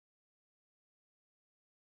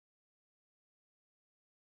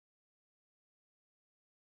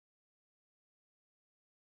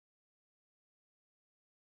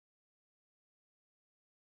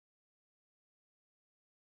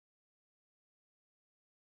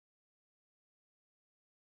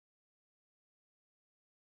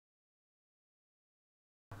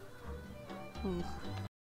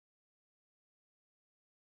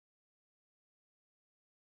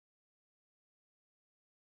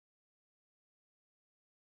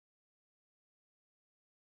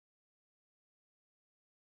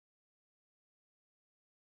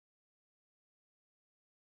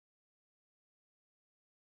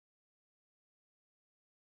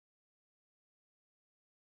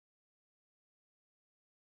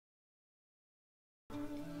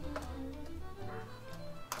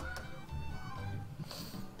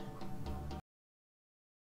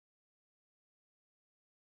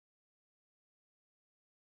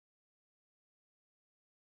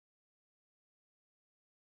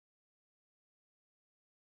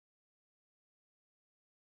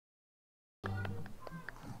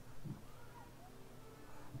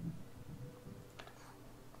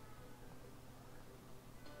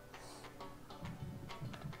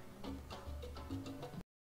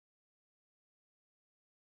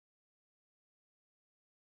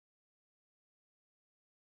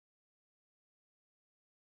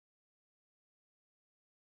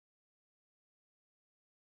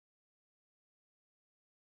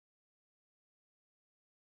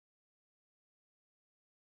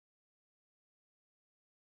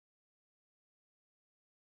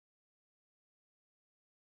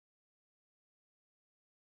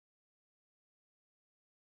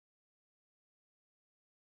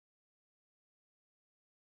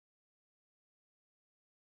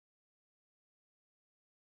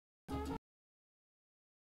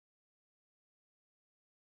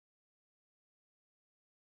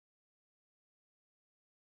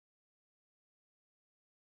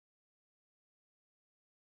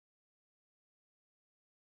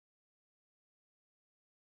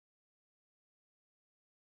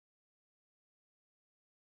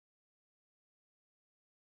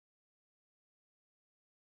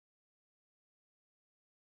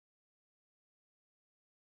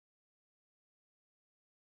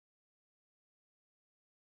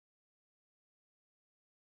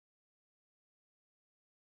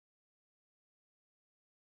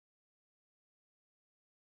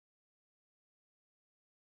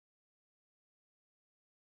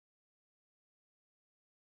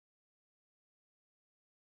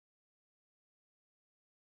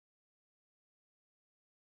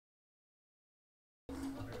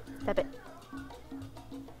 Stop it.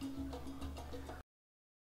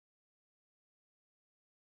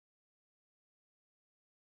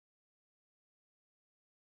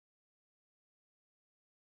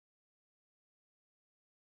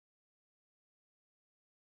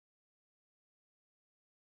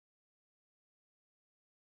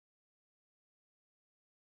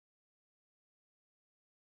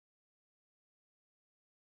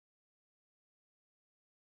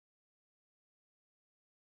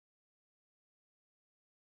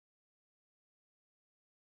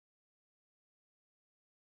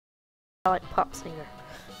 I like pop singer.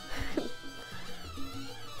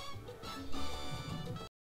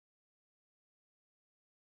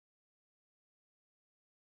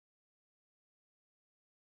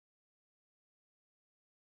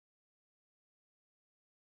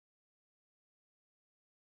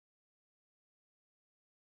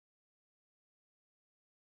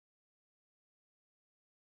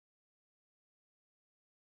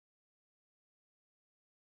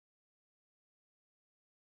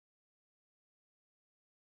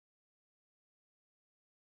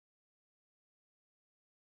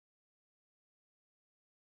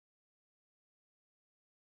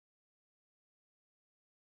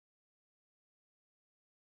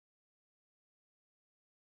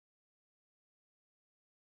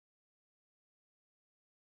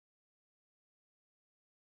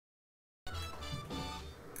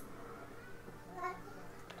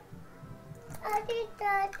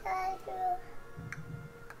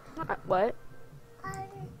 What?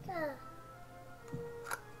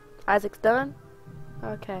 Isaac's done?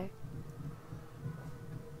 Okay.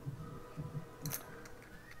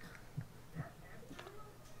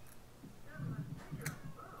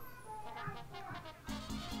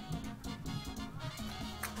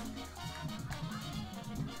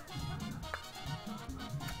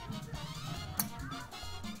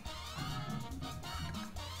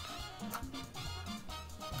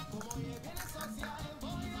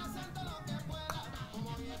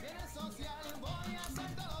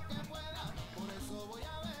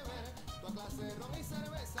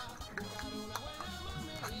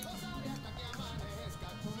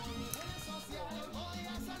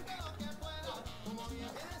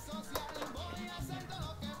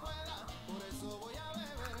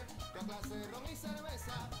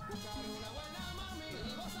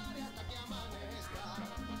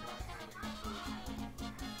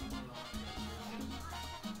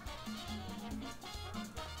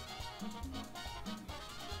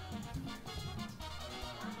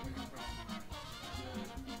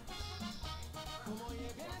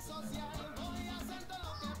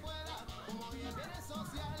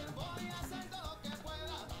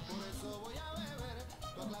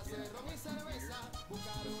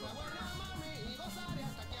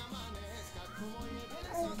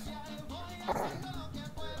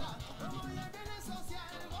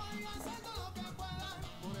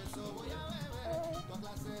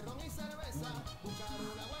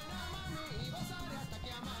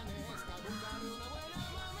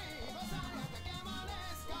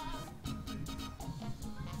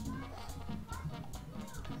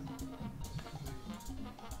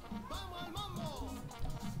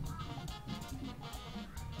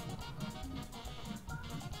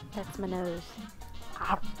 That's my nose.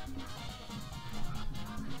 Ow.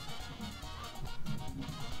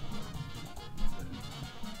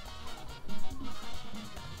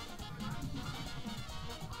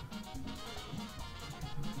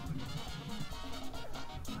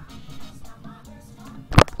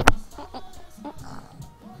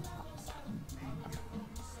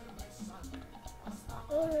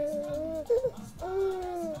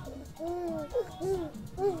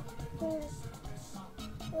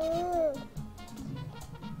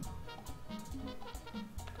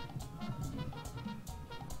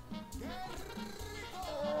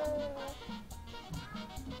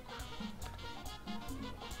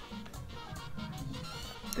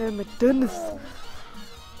 Oh my goodness.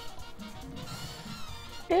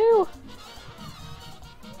 Ew.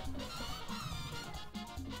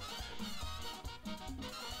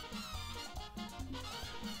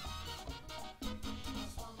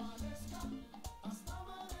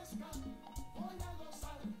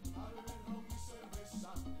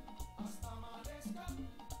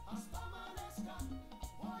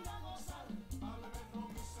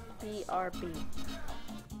 BRB.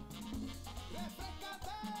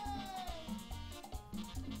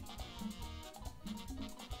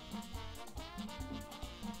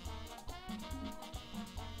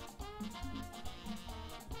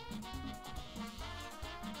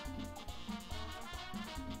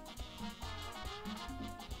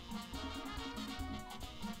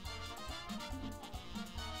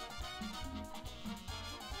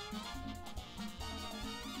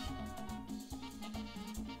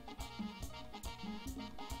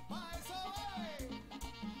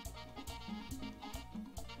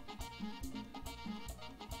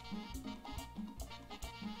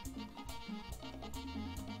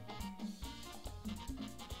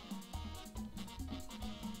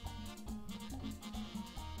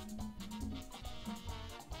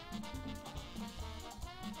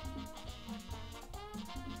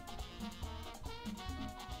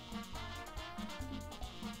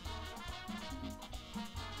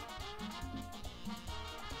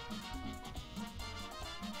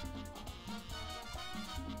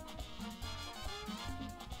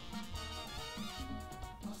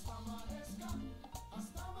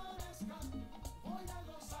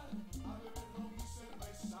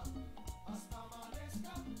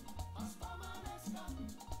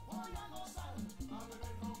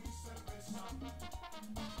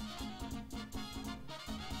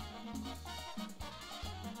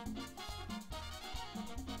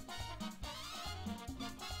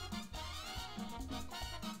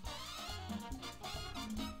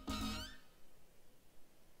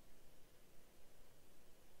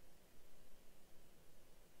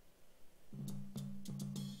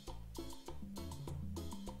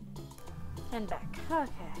 And back. Okay.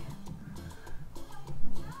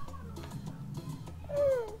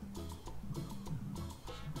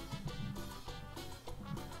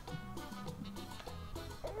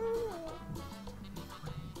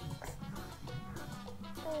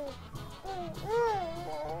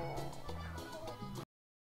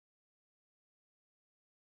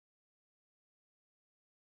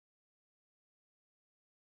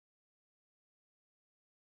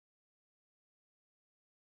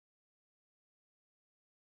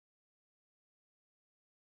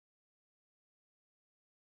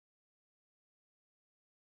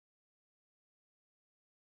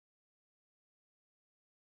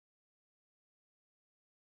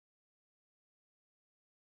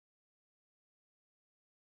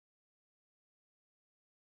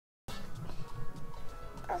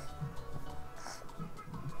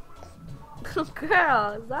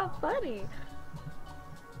 Girl, it's not funny.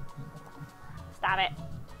 Stop it.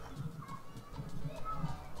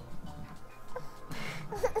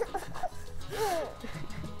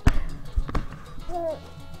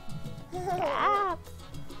 Stop.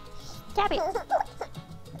 Stop it.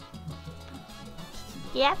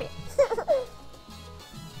 Stop it. Stop it.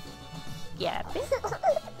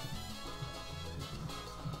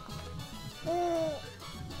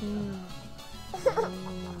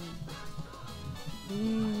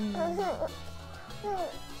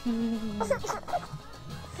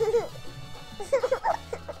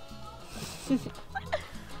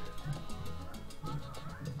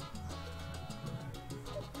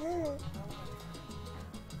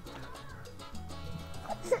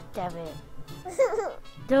 Damn it.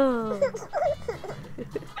 Duh.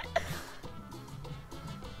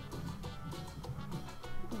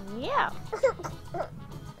 Yeah.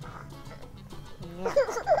 Yeah.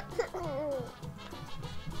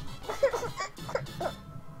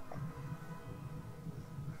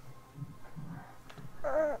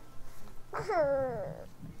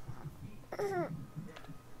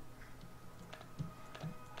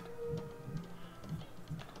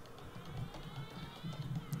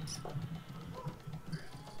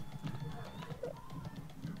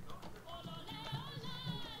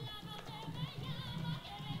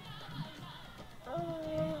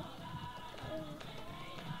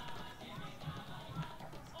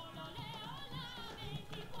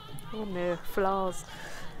 Oh no, flaws.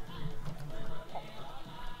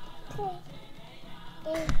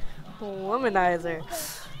 Womanizer.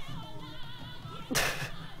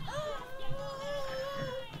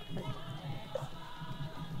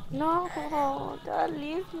 No, don't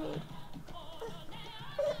leave me.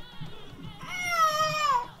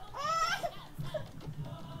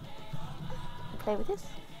 Play with this.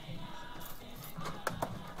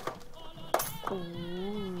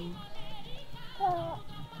 Ooh.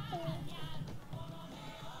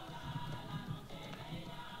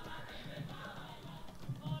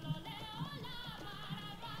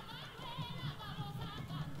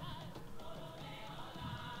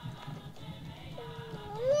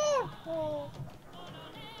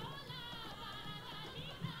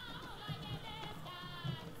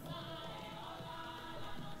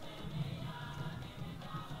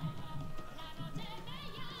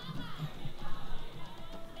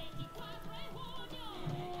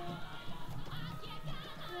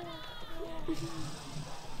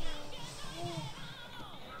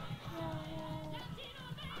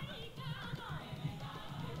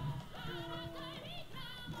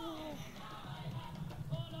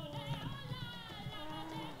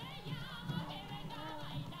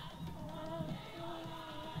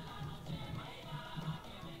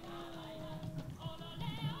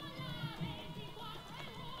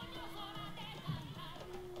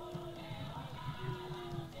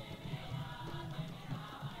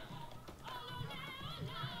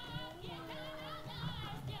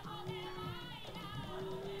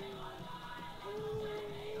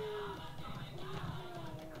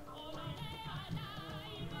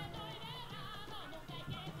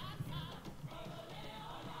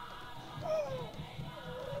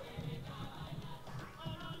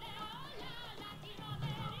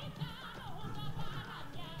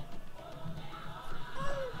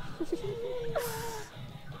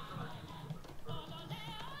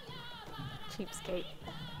 Cheapskate.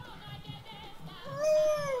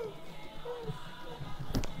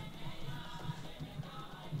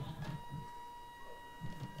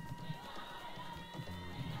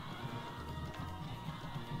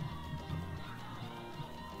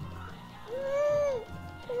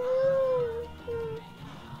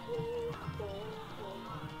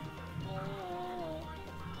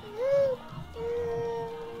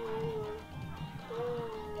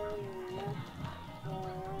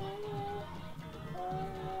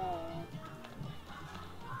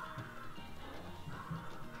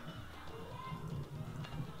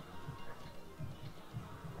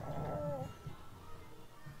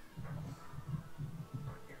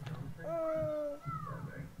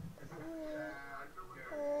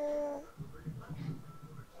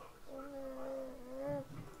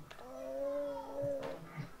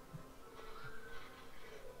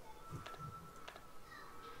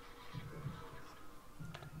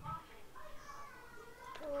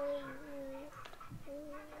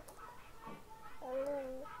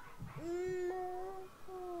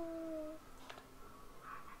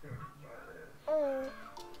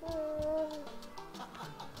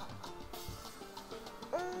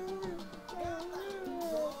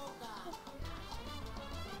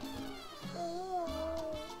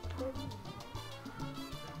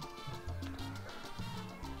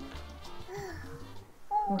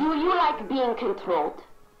 Do you like being controlled?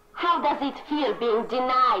 How does it feel being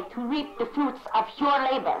denied to reap the fruits of your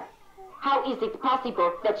labor? How is it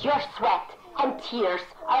possible that your sweat and tears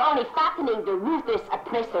are only fattening the ruthless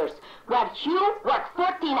oppressors while you work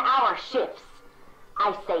 14-hour shifts?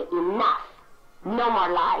 I say enough. No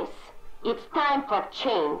more lies. It's time for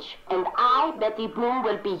change, and I, Betty Boom,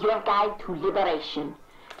 will be your guide to liberation.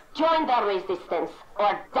 Join the resistance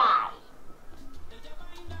or die.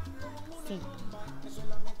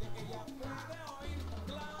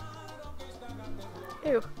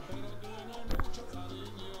 Ew.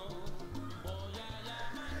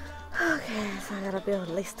 Okay, so I gotta build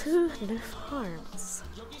at least 2 new farms.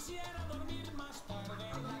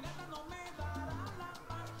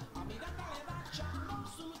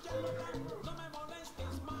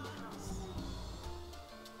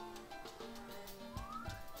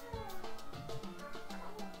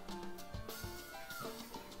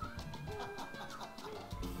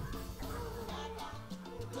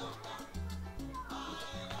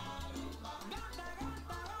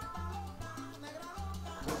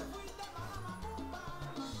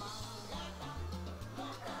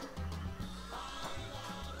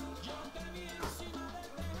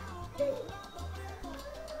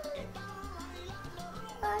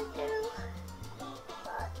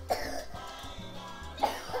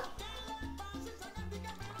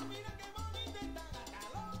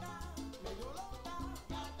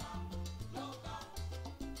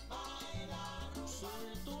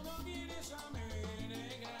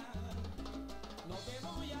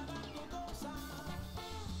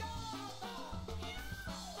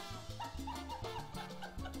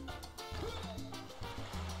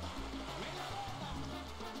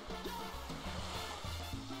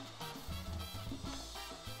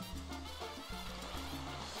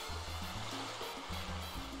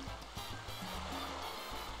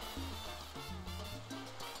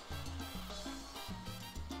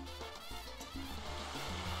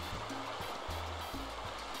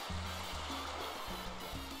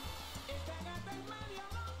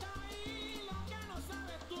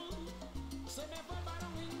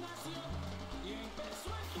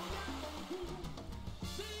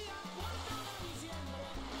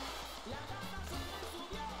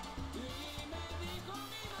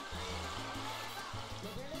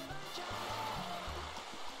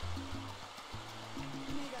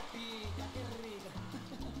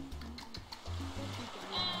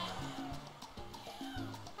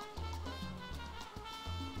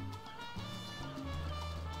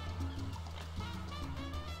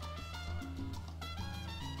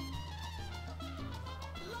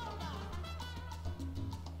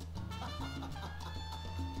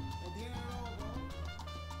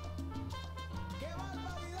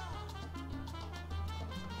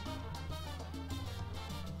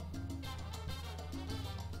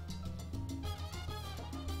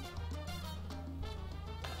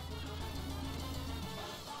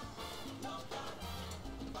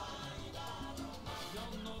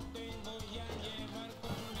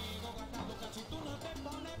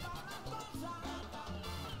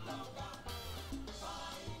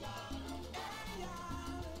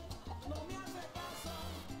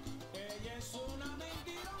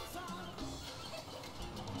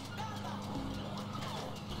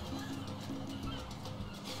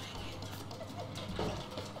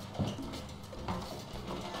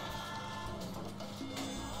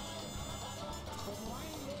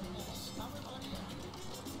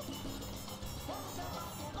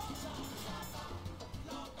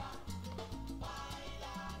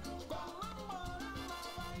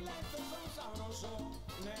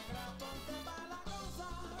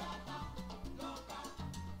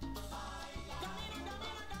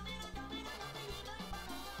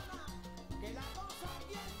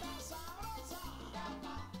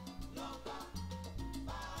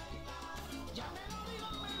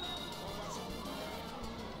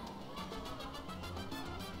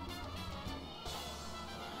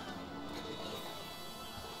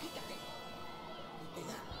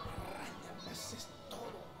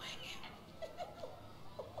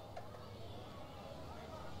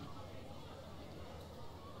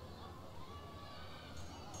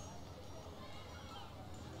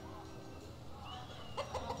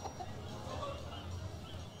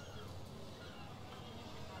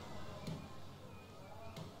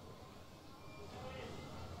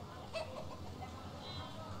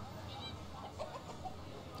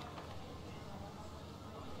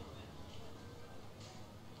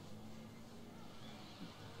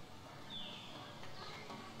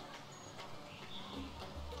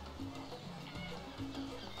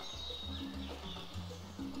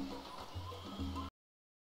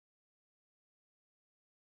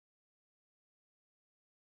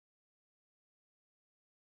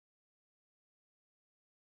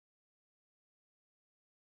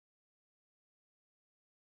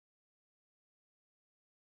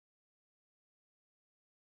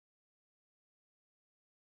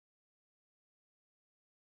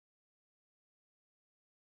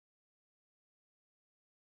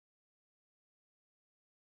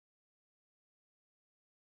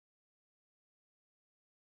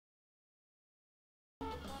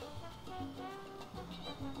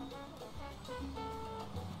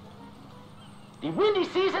 The windy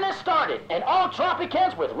season has started, and all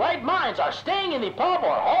Tropicans with right minds are staying in the pub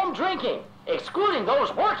or home drinking, excluding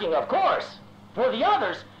those working, of course. For the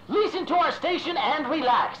others, listen to our station and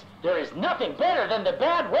relax. There is nothing better than the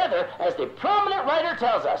bad weather, as the prominent writer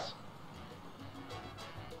tells us.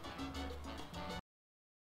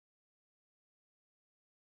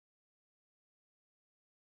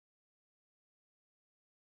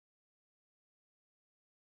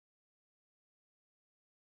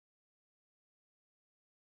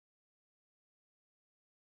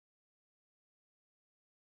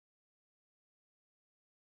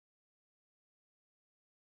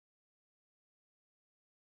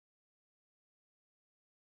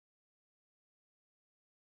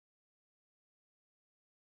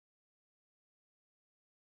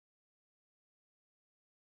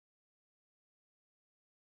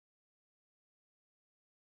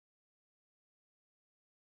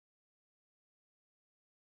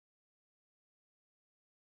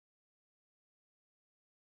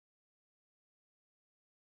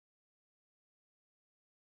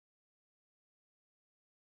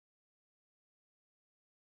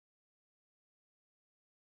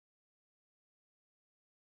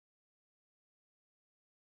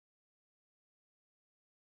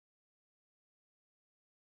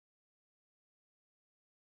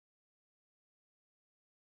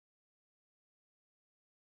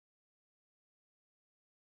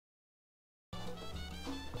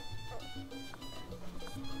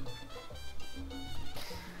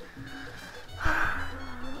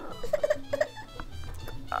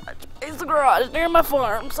 It's the garage near my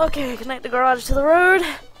farms. Okay, connect the garage to the road.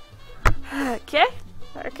 Okay.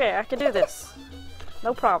 Okay, I can do this.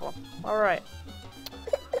 No problem. Alright.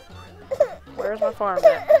 Where's my farm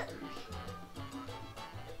at?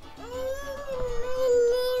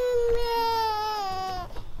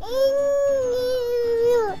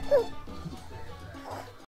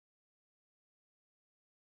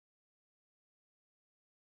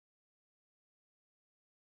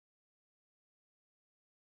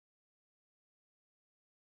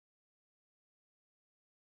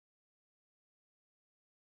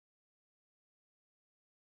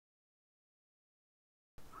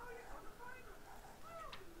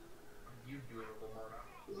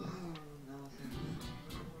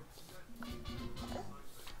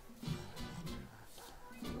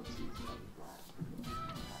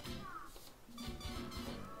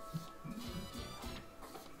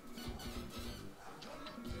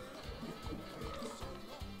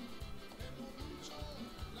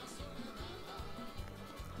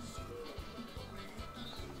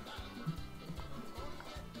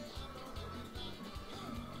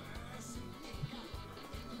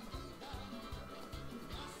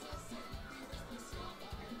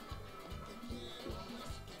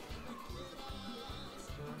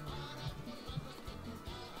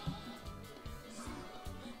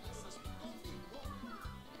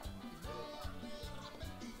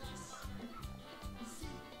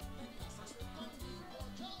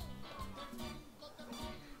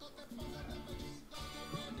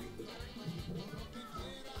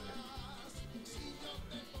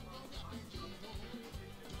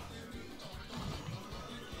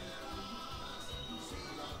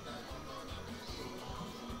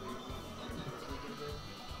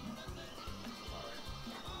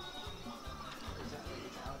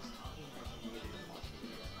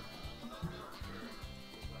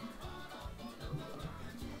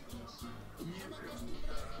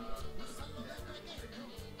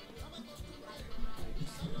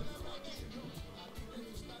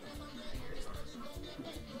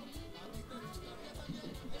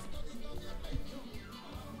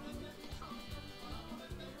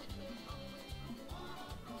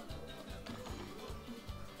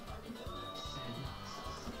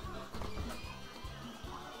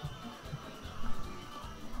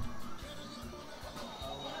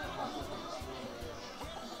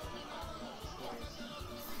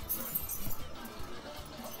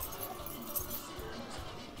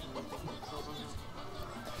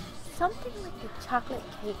 Something like a chocolate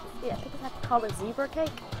cake. Yeah, I think it's like called a zebra cake.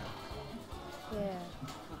 Yeah.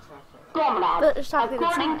 Comrades, There's chocolate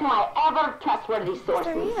according to my ever-trustworthy sources,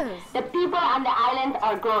 There is. the people on the island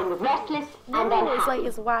are growing restless and No, unhappy. it's like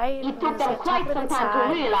it's white. It took them quite some time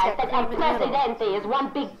to realize that El Presidente is one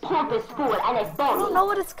big pompous fool and a I phony. don't know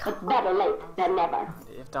what it's But called. better late than never.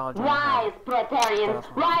 Rise, proletarians,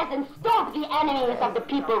 rise and stomp the enemies of the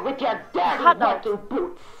people with your dirty Hot dog. working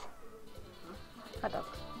boots. Hot dog.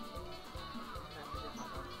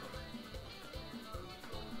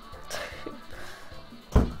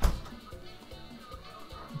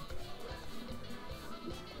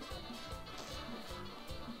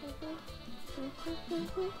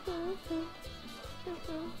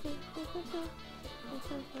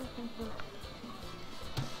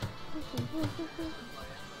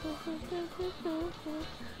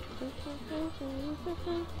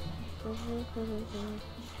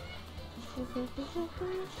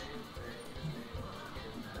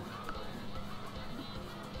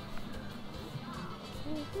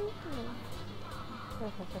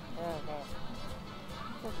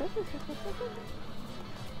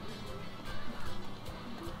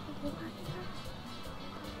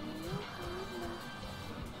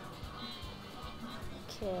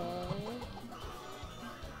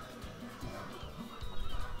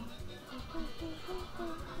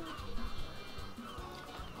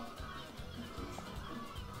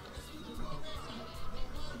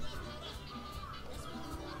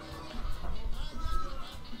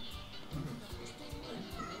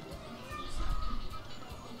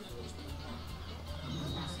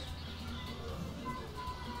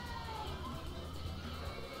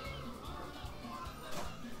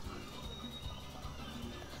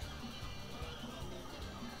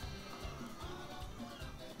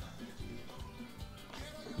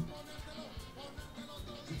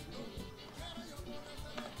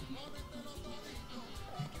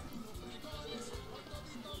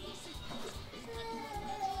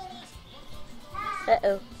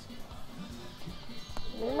 Uh-oh.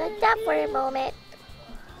 Let's stop for a moment.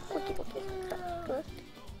 Okay. Good.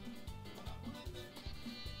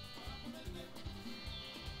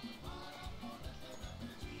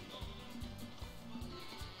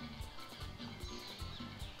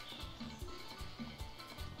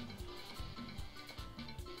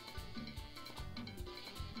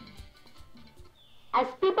 As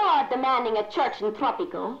people are demanding a church in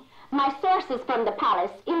Tropico, my sources from the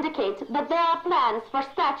palace indicate that there are plans for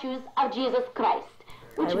statues of Jesus Christ,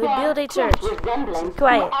 which I will bear build a close church. resemblance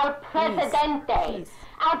Quiet. to our Presidente. Please.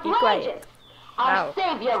 Be quiet. Outrageous! Our Ow.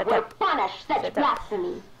 Savior Shut will up. punish such Shut up.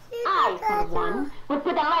 blasphemy. I, for one, would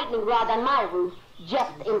put a lightning rod on my roof,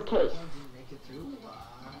 just in case.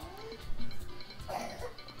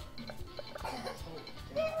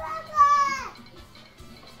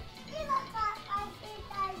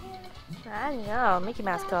 I know, Mickey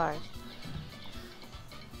Mouse cars.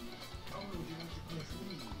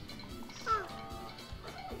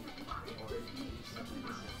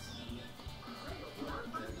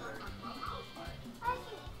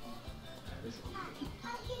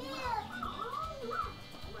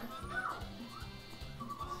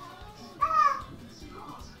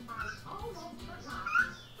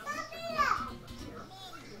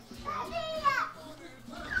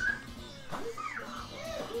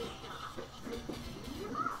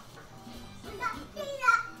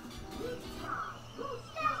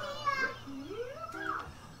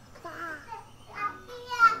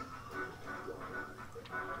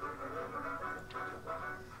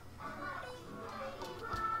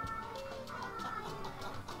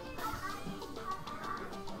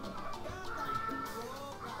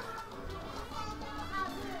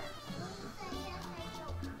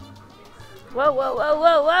 Whoa, whoa, whoa,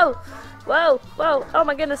 whoa, whoa! Whoa, whoa! Oh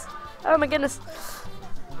my goodness! Oh my goodness!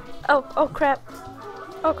 Oh crap!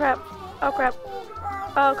 Oh crap! Oh crap!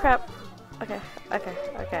 Oh crap! Okay.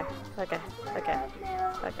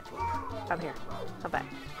 I'm here. I'm back.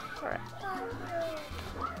 Alright.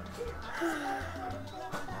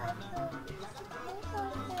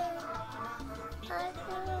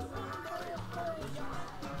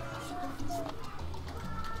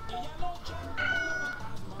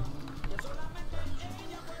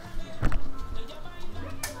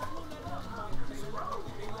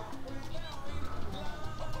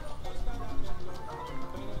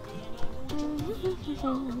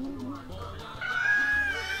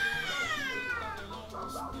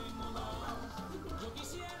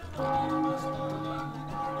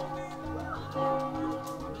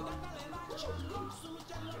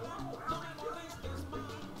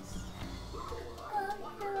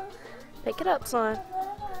 Pick it up, son.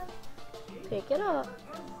 Pick it up.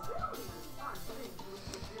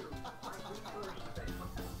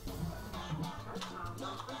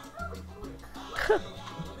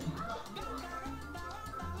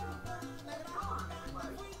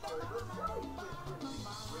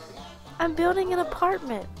 I'm building an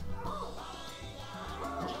apartment.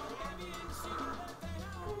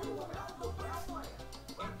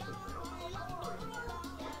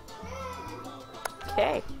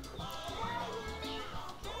 Okay.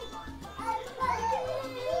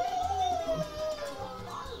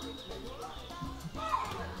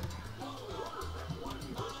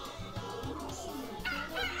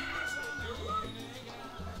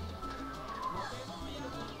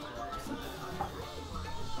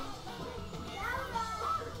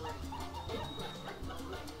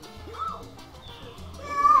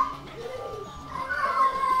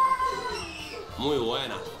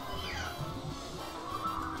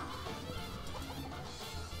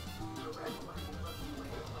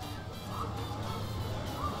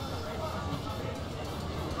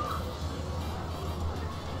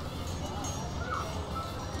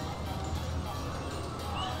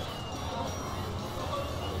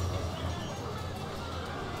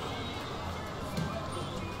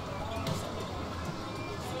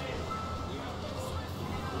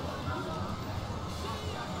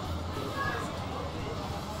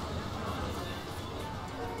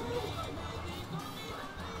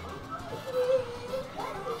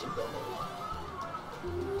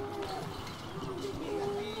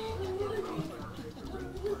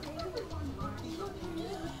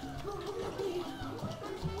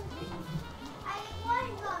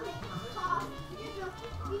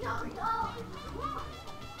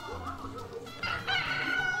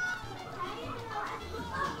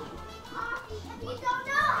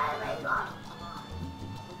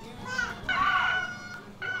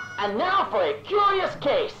 And now for a curious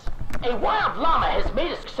case. A wild llama has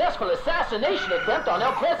made a successful assassination attempt on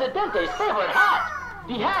El Presidente's favorite hat.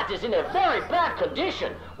 The hat is in a very bad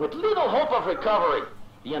condition, with little hope of recovery.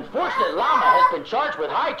 The unfortunate llama has been charged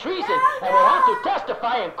with high treason and will have to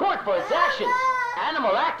testify in court for his actions.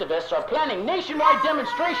 Animal activists are planning nationwide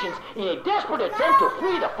demonstrations in a desperate attempt to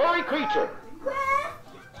free the furry creature.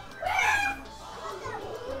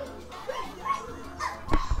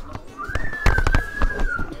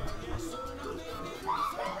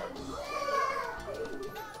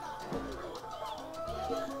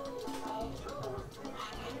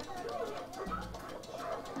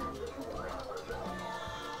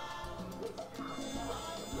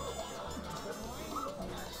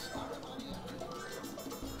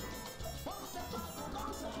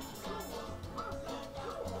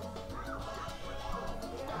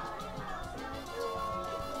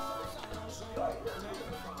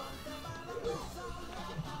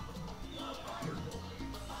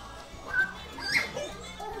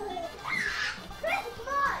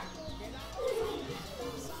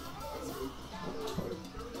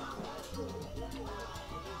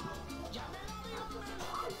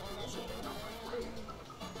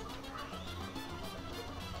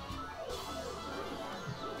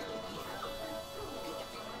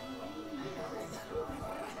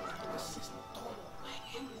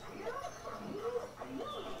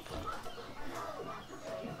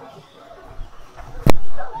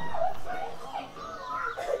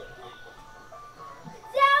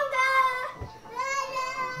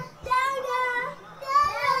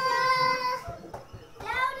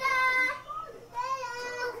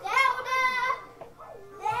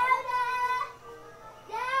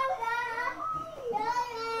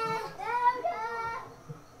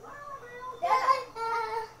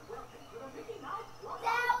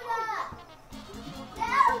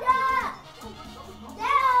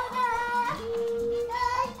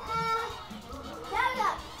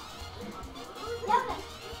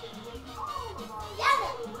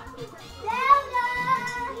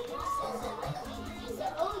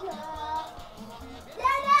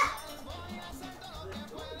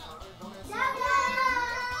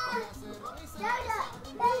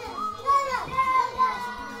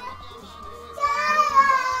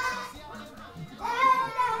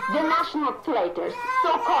 The national traitors,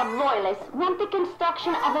 so-called loyalists, want the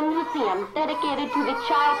construction of a museum dedicated to the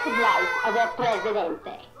childhood life of El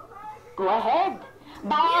Presidente. Go ahead.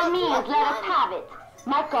 By all means, let us have it.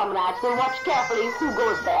 My comrades will watch carefully who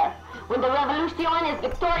goes there. When the revolution is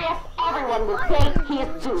victorious, everyone will pay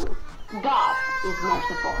his dues. God is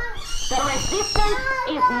merciful. The resistance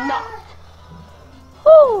is not.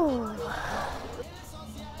 Woo!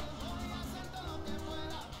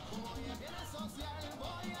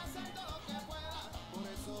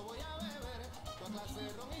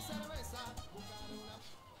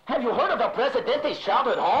 Have you heard of El Presidente's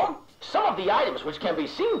childhood home? Some of the items which can be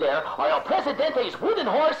seen there are El Presidente's wooden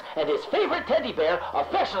horse and his favorite teddy bear,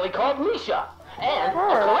 affectionately called Misha. And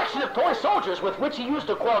a collection of toy soldiers with which he used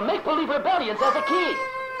to quell make-believe rebellions as a kid.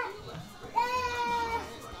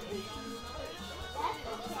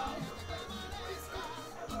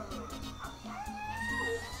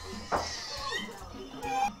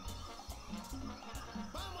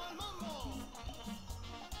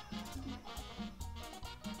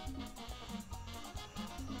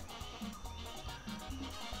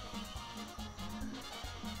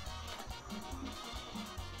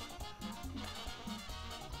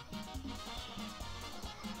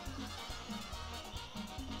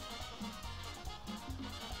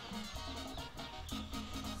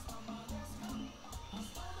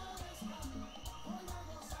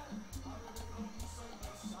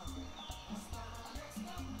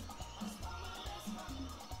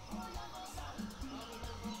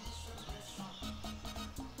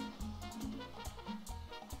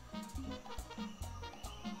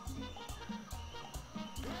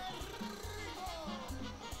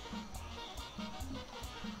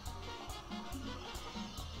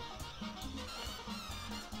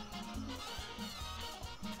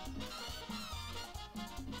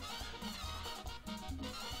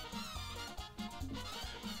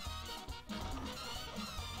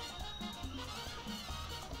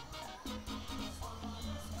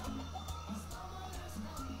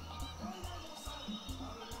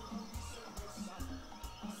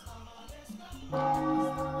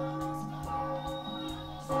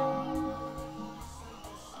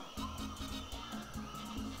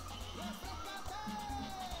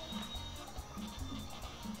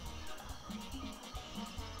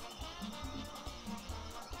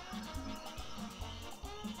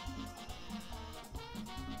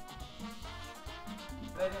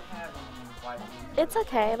 They didn't have It's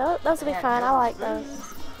okay. Those will be fine. I like those.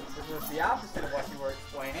 Which was the opposite of what you were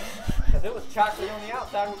explaining, because it was chocolate on the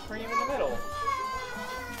outside with cream in the middle.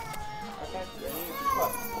 Okay, ready?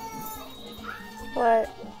 What?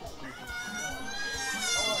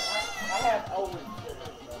 I have always.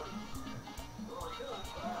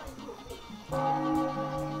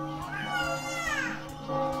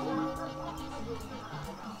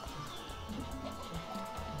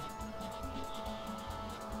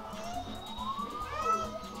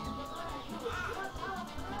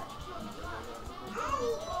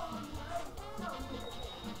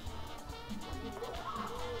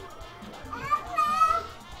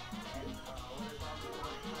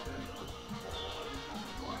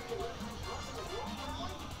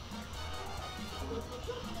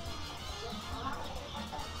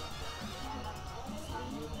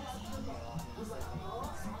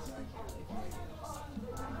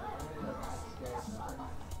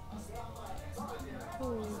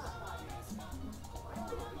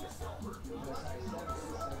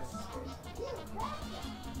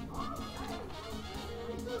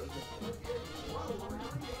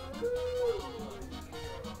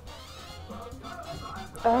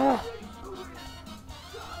 Ugh.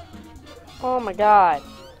 Oh my god.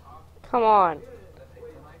 Come on.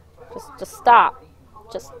 Just stop.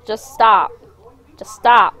 Just stop. Just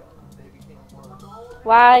stop.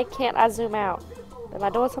 Why can't I zoom out? Am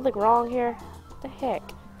I doing something wrong here? What the heck?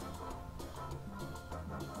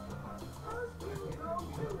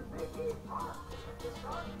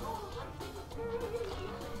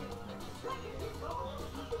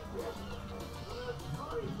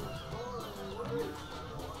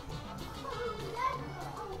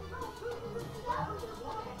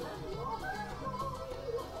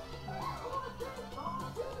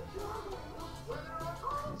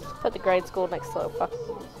 Put the grade school next to a fucking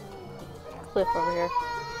cliff over here.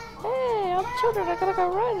 Hey, all the children are gonna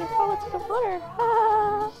go run and fall into the water.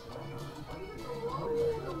 Ah.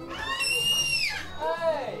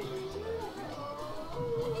 Hey!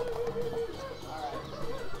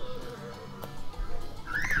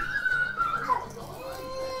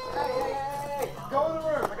 Hey! Go in the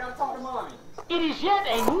room. I gotta talk to mommy. It is yet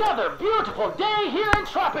another beautiful day here in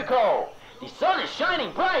Tropico. The sun is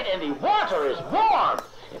shining bright and the water is warm.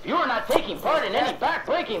 If you are not taking part in any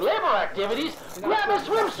back-breaking labor activities, grab a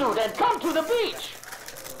swimsuit and come to the beach.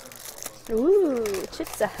 Ooh,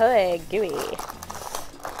 Chips Ahoy gooey.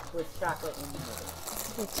 With chocolate in the middle.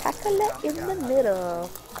 With chocolate in the middle.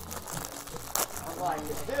 I'm like,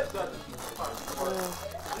 if this doesn't work,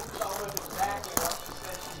 this is almost exactly what you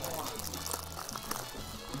said you wanted.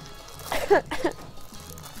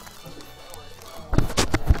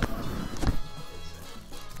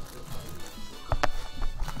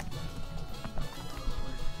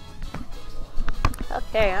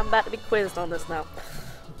 Okay, I'm about to be quizzed on this now.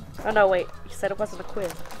 Oh no, wait. You said it wasn't a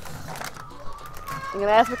quiz. You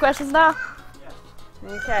gonna ask me questions now?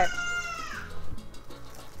 Okay.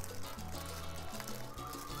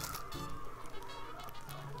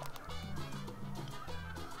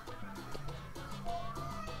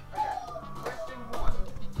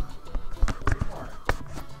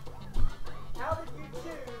 How did you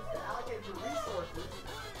choose to allocate your resources,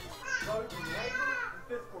 both in labor and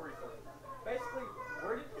physical resources? Basically,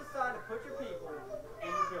 where did you decide to put your people in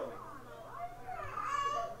your building?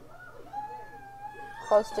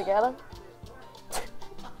 Close together.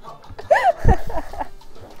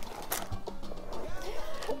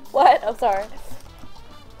 What? I'm sorry.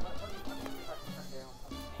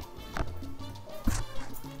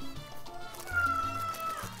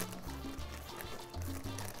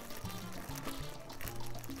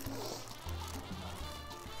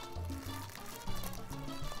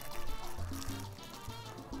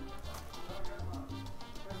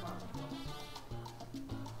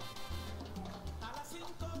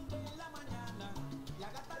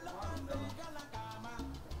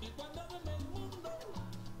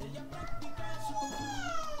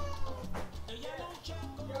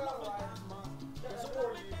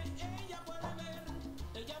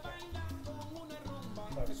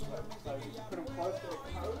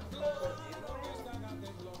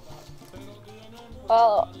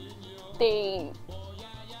 The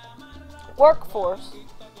workforce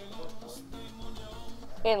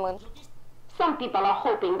inland. Some people are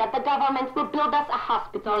hoping that the government will build us a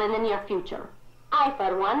hospital in the near future. I,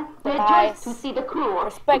 for one, rejoice to see the cruel,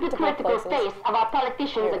 hypocritical face of our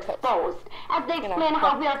politicians exposed as they explain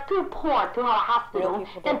how we are too poor to have a hospital,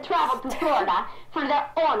 then travel to Florida for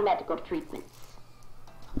their own medical treatments.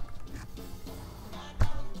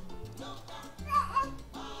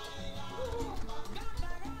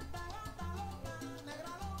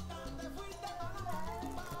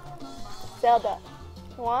 Zelda.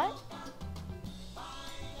 What?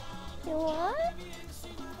 You what?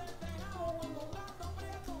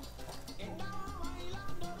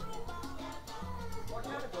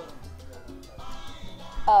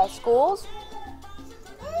 Schools.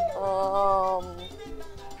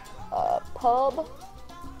 Pub.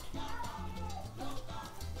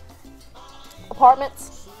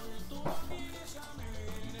 Apartments.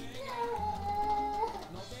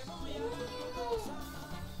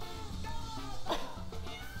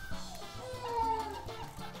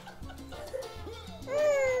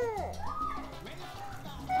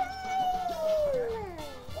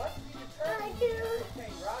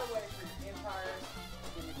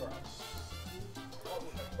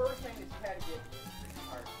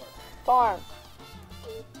 Farm.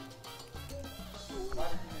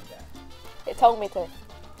 It told me to.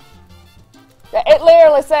 It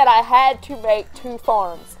literally said I had to make 2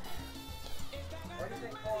 farms.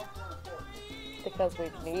 Because we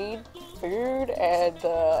need food and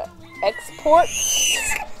export.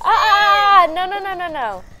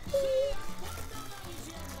 No.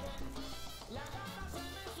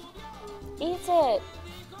 Eat it.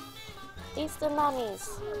 Eat the mummies.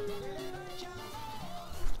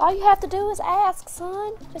 All you have to do is ask,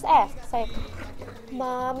 son. Just ask. Say,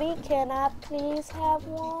 Mommy, can I please have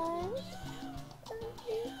one?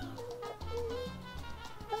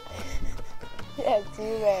 Yes, you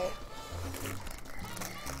may.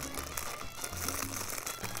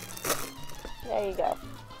 There you go.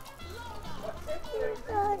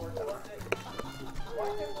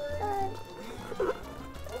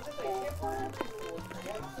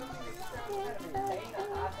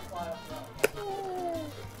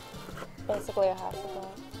 Basically a high supply.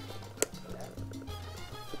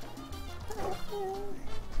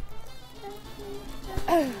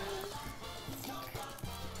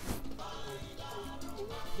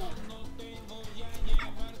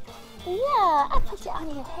 Yeah, I put it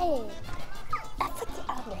on your head. I put it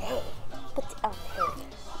on the head. Put it on the head.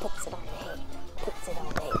 Puts it on the head. Puts it on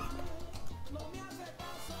the head.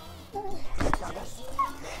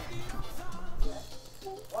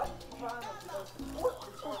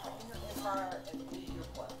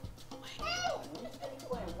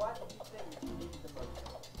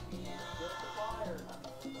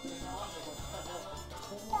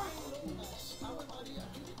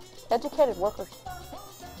 Educated workers.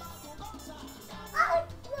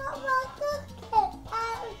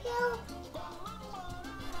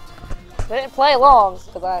 I didn't play long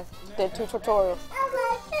because I did 2 tutorials.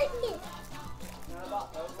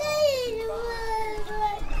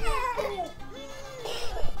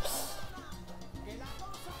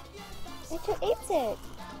 You eat it.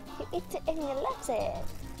 You eat it and you love it.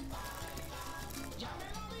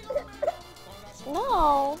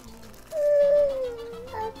 No.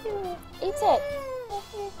 Eat it.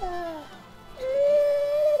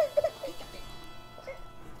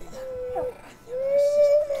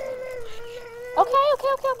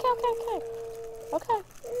 Okay. I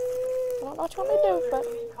don't know what you want me to do, but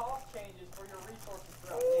Cost changes for your resources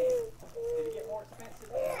throughout the game. Did it get more expensive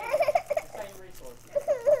than the same resources?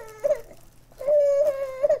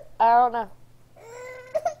 I don't know.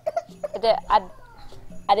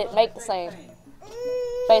 I didn't make the same.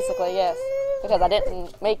 Basically, yes. Because I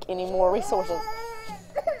didn't make any more resources.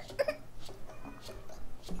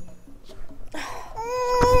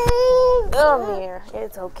 Come here.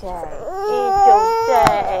 It's okay. It's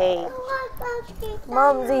okay.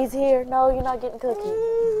 Mumsy's here. No, you're not getting cookie.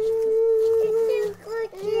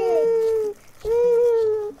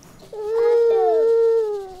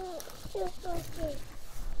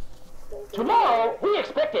 Tomorrow, we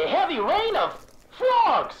expect a heavy rain of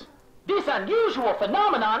frogs. This unusual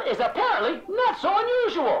phenomenon is apparently not so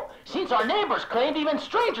unusual, since our neighbors claimed even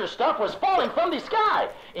stranger stuff was falling from the sky,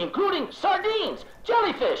 including sardines,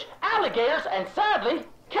 jellyfish, alligators, and sadly,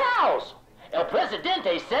 cows. El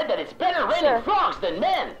Presidente said that it's better raining frogs than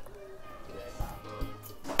men.